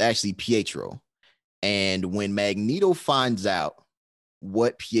 It was actually Pietro. And when Magneto finds out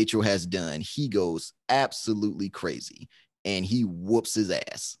what Pietro has done, he goes absolutely crazy and he whoops his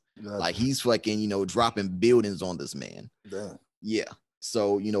ass. Gotcha. Like he's fucking, you know, dropping buildings on this man. Damn. Yeah.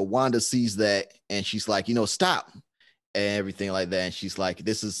 So, you know, Wanda sees that and she's like, you know, stop. And everything like that, and she's like,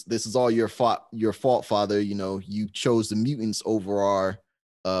 "This is all your fault, Father. You know, you chose the mutants over our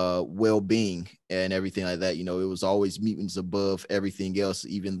well-being and everything like that. You know, it was always mutants above everything else,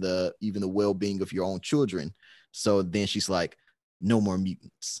 even the well-being of your own children." So then she's like, "No more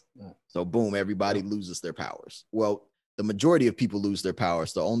mutants." So boom, everybody loses their powers. Well, the majority of people lose their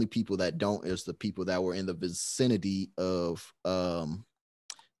powers. The only people that don't is the people that were in the vicinity of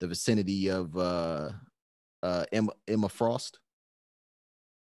Emma Frost.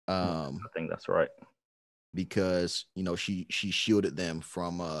 I think that's right, because you know she shielded them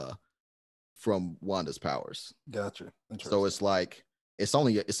from Wanda's powers. Gotcha. So it's like it's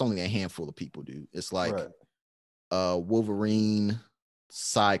only a handful of people, dude. It's like Wolverine,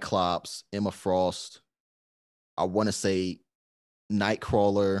 Cyclops, Emma Frost. I want to say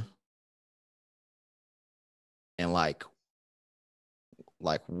Nightcrawler, and like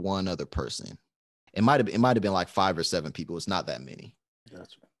one other person. It might have been like 5 or 7 people. It's not that many.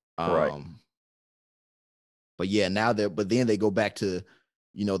 Gotcha. Right. But yeah, but then they go back to,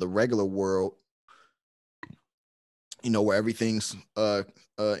 you know, the regular world, you know, where everything's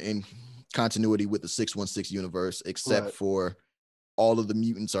in continuity with the 616 universe, except for all of the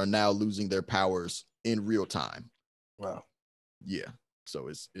mutants are now losing their powers in real time. Wow. Yeah. So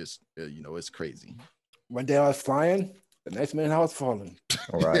it's you know, it's crazy. One day I was flying, the next minute I was falling.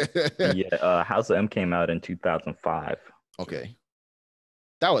 All right. Yeah. House of M came out in 2005. Okay.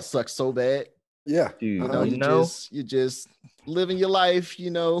 That would suck so bad. Yeah. Dude, you're just living your life, you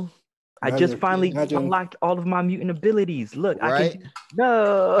know. I just finally unlocked all of my mutant abilities. Look, right?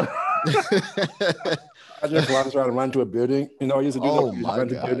 No. I just trying to run to a building. You know, I used to do that. Run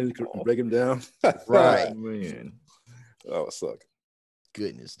to buildings, break them down. Right. Man. That would suck.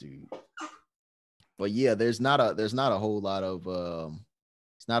 Goodness, dude. But yeah, there's not a whole lot of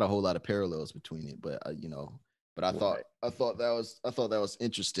it's not a whole lot of parallels between it, but but I thought that was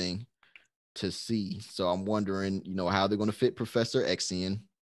interesting to see. So I'm wondering, how they're going to fit Professor X in,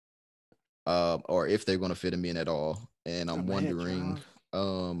 or if they're going to fit him in at all. And I'm wondering,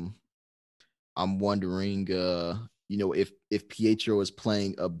 if Pietro is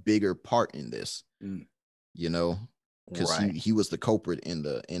playing a bigger part in this, because he was the culprit in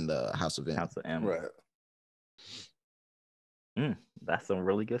the House of M. House of M. Right. That's some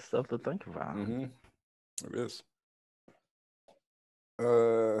really good stuff to think about. Mm-hmm. It is.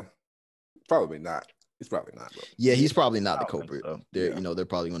 Probably not. He's probably not. Bro. Yeah, he's probably not the culprit. So. They're they're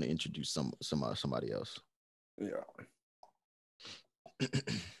probably going to introduce somebody else. Yeah.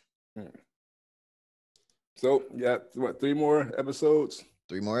 So yeah, what, 3 more episodes?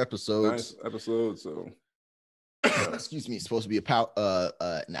 3 more episodes. Nice episodes. So excuse me, it's supposed to be about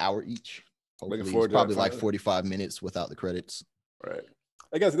an hour each. Hopefully, Looking forward it's to probably that like finally. 45 minutes without the credits. right.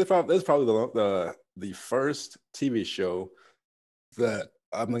 I guess this is probably the first TV show that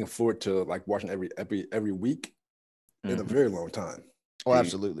I'm looking forward to, like watching every week in a very long time. Oh,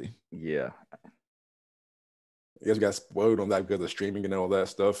 absolutely. Yeah. You guys got spoiled on that because of streaming and all that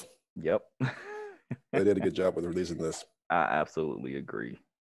stuff. Yep. They did a good job with releasing this. I absolutely agree.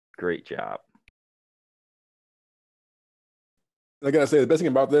 Great job. I gotta say, the best thing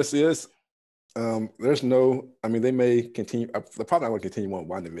about this is there's no, I mean, they may continue, they're probably not going to continue on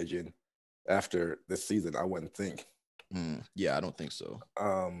WandaVision after this season, I wouldn't think. Yeah, I don't think so.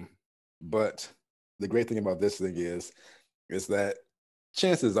 But the great thing about this thing is that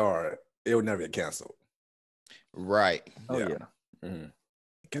chances are it will never get canceled. Right. Oh, yeah. Mm-hmm.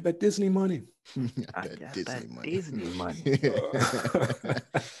 Get that Disney money. I got that Disney money.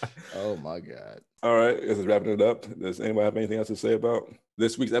 Oh, my God. All right, this is wrapping it up. Does anybody have anything else to say about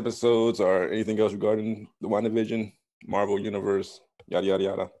this week's episodes or anything else regarding the WandaVision, Marvel Universe, yada, yada,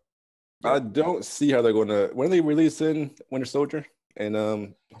 yada? I don't see how they're going to, when are they releasing Winter Soldier and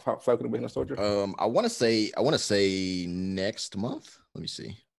Falcon and Winter Soldier? I want to say next month. Let me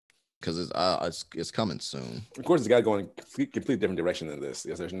see, because it's coming soon. Of course, it's got to go in a completely different direction than this,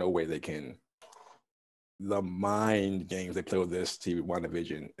 because there's no way they can. The mind games they play with this TV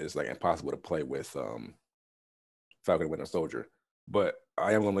WandaVision is like impossible to play with Falcon and Winter Soldier. But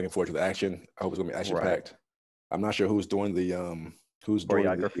I am looking forward to the action. I hope it's going to be action packed. I'm not sure who's doing the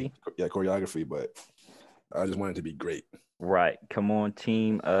choreography. Choreography, but I just want it to be great. Right. Come on,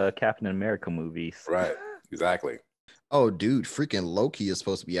 team. Captain America movies. Right. Exactly. Oh, dude, freaking Loki is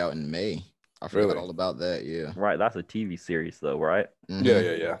supposed to be out in May. I forgot all about that. Yeah. Right. That's a TV series, though, right? Mm-hmm.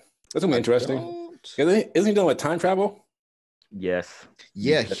 Yeah. That's gonna be interesting. Isn't he done with time travel? Yes.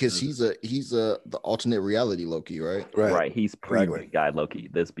 Yeah, because he's the alternate reality Loki, right? Right. He's pre-good guy Loki.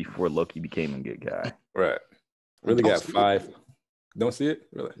 That's before Loki became a good guy. Right. Really got 5. Don't see it?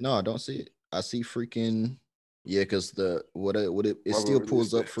 Really? No, I don't see it. I see freaking because it still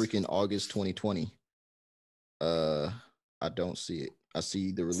pulls up freaking August 2020. I don't see it. I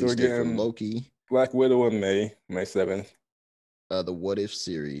see the release date for Loki. Black Widow in May 7th. The What If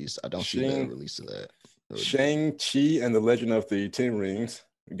series. I don't see the release of that. Shang-Chi and the Legend of the Ten Rings.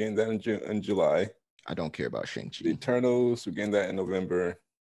 We're getting that in July. I don't care about Shang-Chi. The Eternals, we're getting that in November.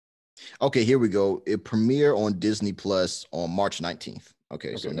 Okay, here we go. It premiere on Disney Plus on March 19th.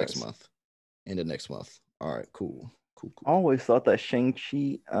 Okay, so next month. End of next month. All right, cool. I always thought that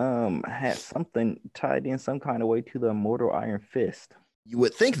Shang-Chi had something tied in some kind of way to the Immortal Iron Fist. You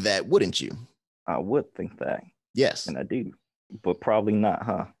would think that, wouldn't you? I would think that. Yes. And I do. But probably not,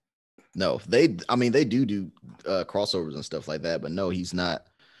 huh? No, they do crossovers and stuff like that, but no, he's not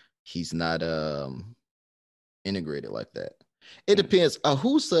integrated like that. It depends.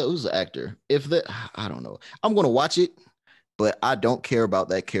 Who's the actor? I don't know. I'm gonna watch it, but I don't care about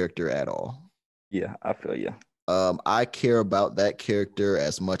that character at all. Yeah, I feel you. I care about that character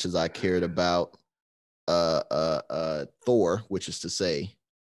as much as I cared about Thor, which is to say,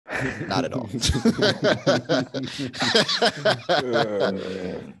 not at all.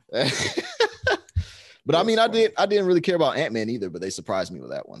 But I mean, I didn't really care about Ant-Man either, but they surprised me with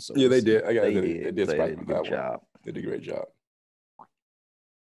that one. So yeah, they did. They did surprise a me with good that job. one. They did a great job.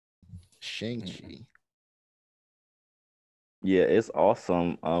 Shang-Chi. Yeah, it's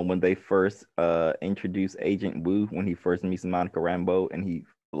awesome. When they first introduced Agent Wu, when he first meets Monica Rambeau, and he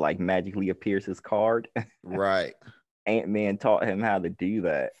like magically appears his card. Right. Ant-Man taught him how to do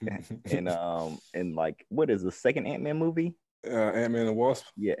that. And like, what is the second Ant-Man movie? Ant-Man and Wasp.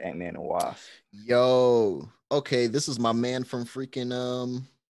 Yeah, Ant-Man and Wasp. Yo, okay, this is my man from freaking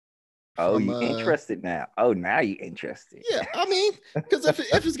Oh, you interested now? Oh, now you interested? Yeah, I mean, because if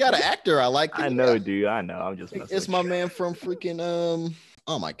it's got an actor, I like it. I know, dude. I know. I'm just. It's my man from freaking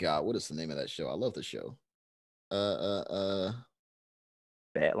Oh my god, what is the name of that show? I love the show.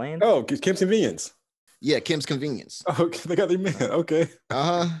 Badlands. Oh, Kim's Convenience. Yeah, Kim's Convenience. Oh, they got the man. Okay.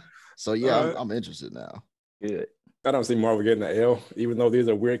 So yeah, All right. I'm interested now. Good. I don't see Marvel getting an L, even though these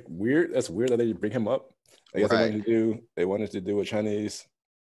are weird. That's weird that they bring him up. I guess Right. they wanted to do a Chinese.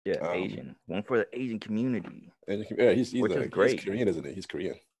 Yeah, Asian. One for the Asian community. And yeah, he's Which is great. He's Korean, isn't he? He's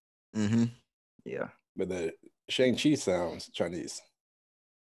Korean. Mm-hmm. Yeah, But the Shang-Chi sounds Chinese.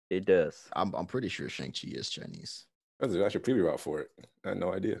 it does. I'm pretty sure Shang-Chi is Chinese. That's actually a preview out for it. I had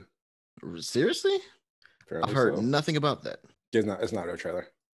no idea. Seriously? Apparently I've heard so. nothing about that. It's not a trailer.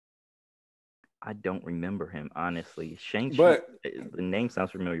 I don't remember him honestly. Shang-Chi. But the name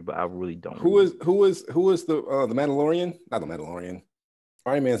sounds familiar, but I really don't. who was the Mandalorian? Not the Mandalorian.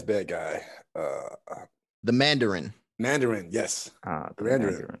 Iron Man's bad guy. The Mandarin. Mandarin, yes. The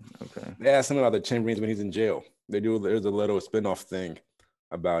Mandarin. Okay. They asked him about the 10 rings when he's in jail. There's a little spin-off thing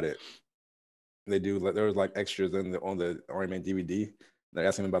about it. There was like extras on the Iron Man DVD. They're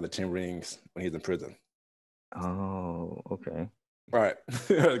asking him about the 10 rings when he's in prison. Oh, okay. All right.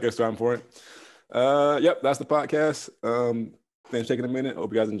 I guess time for it. Yep, that's the podcast. Thanks for taking a minute.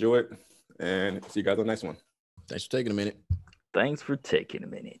 Hope you guys enjoy it. And see you guys on the next one. Thanks for taking a minute. Thanks for taking a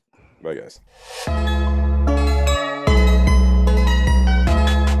minute. Bye, guys.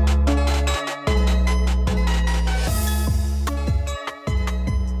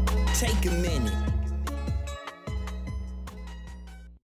 Take a minute.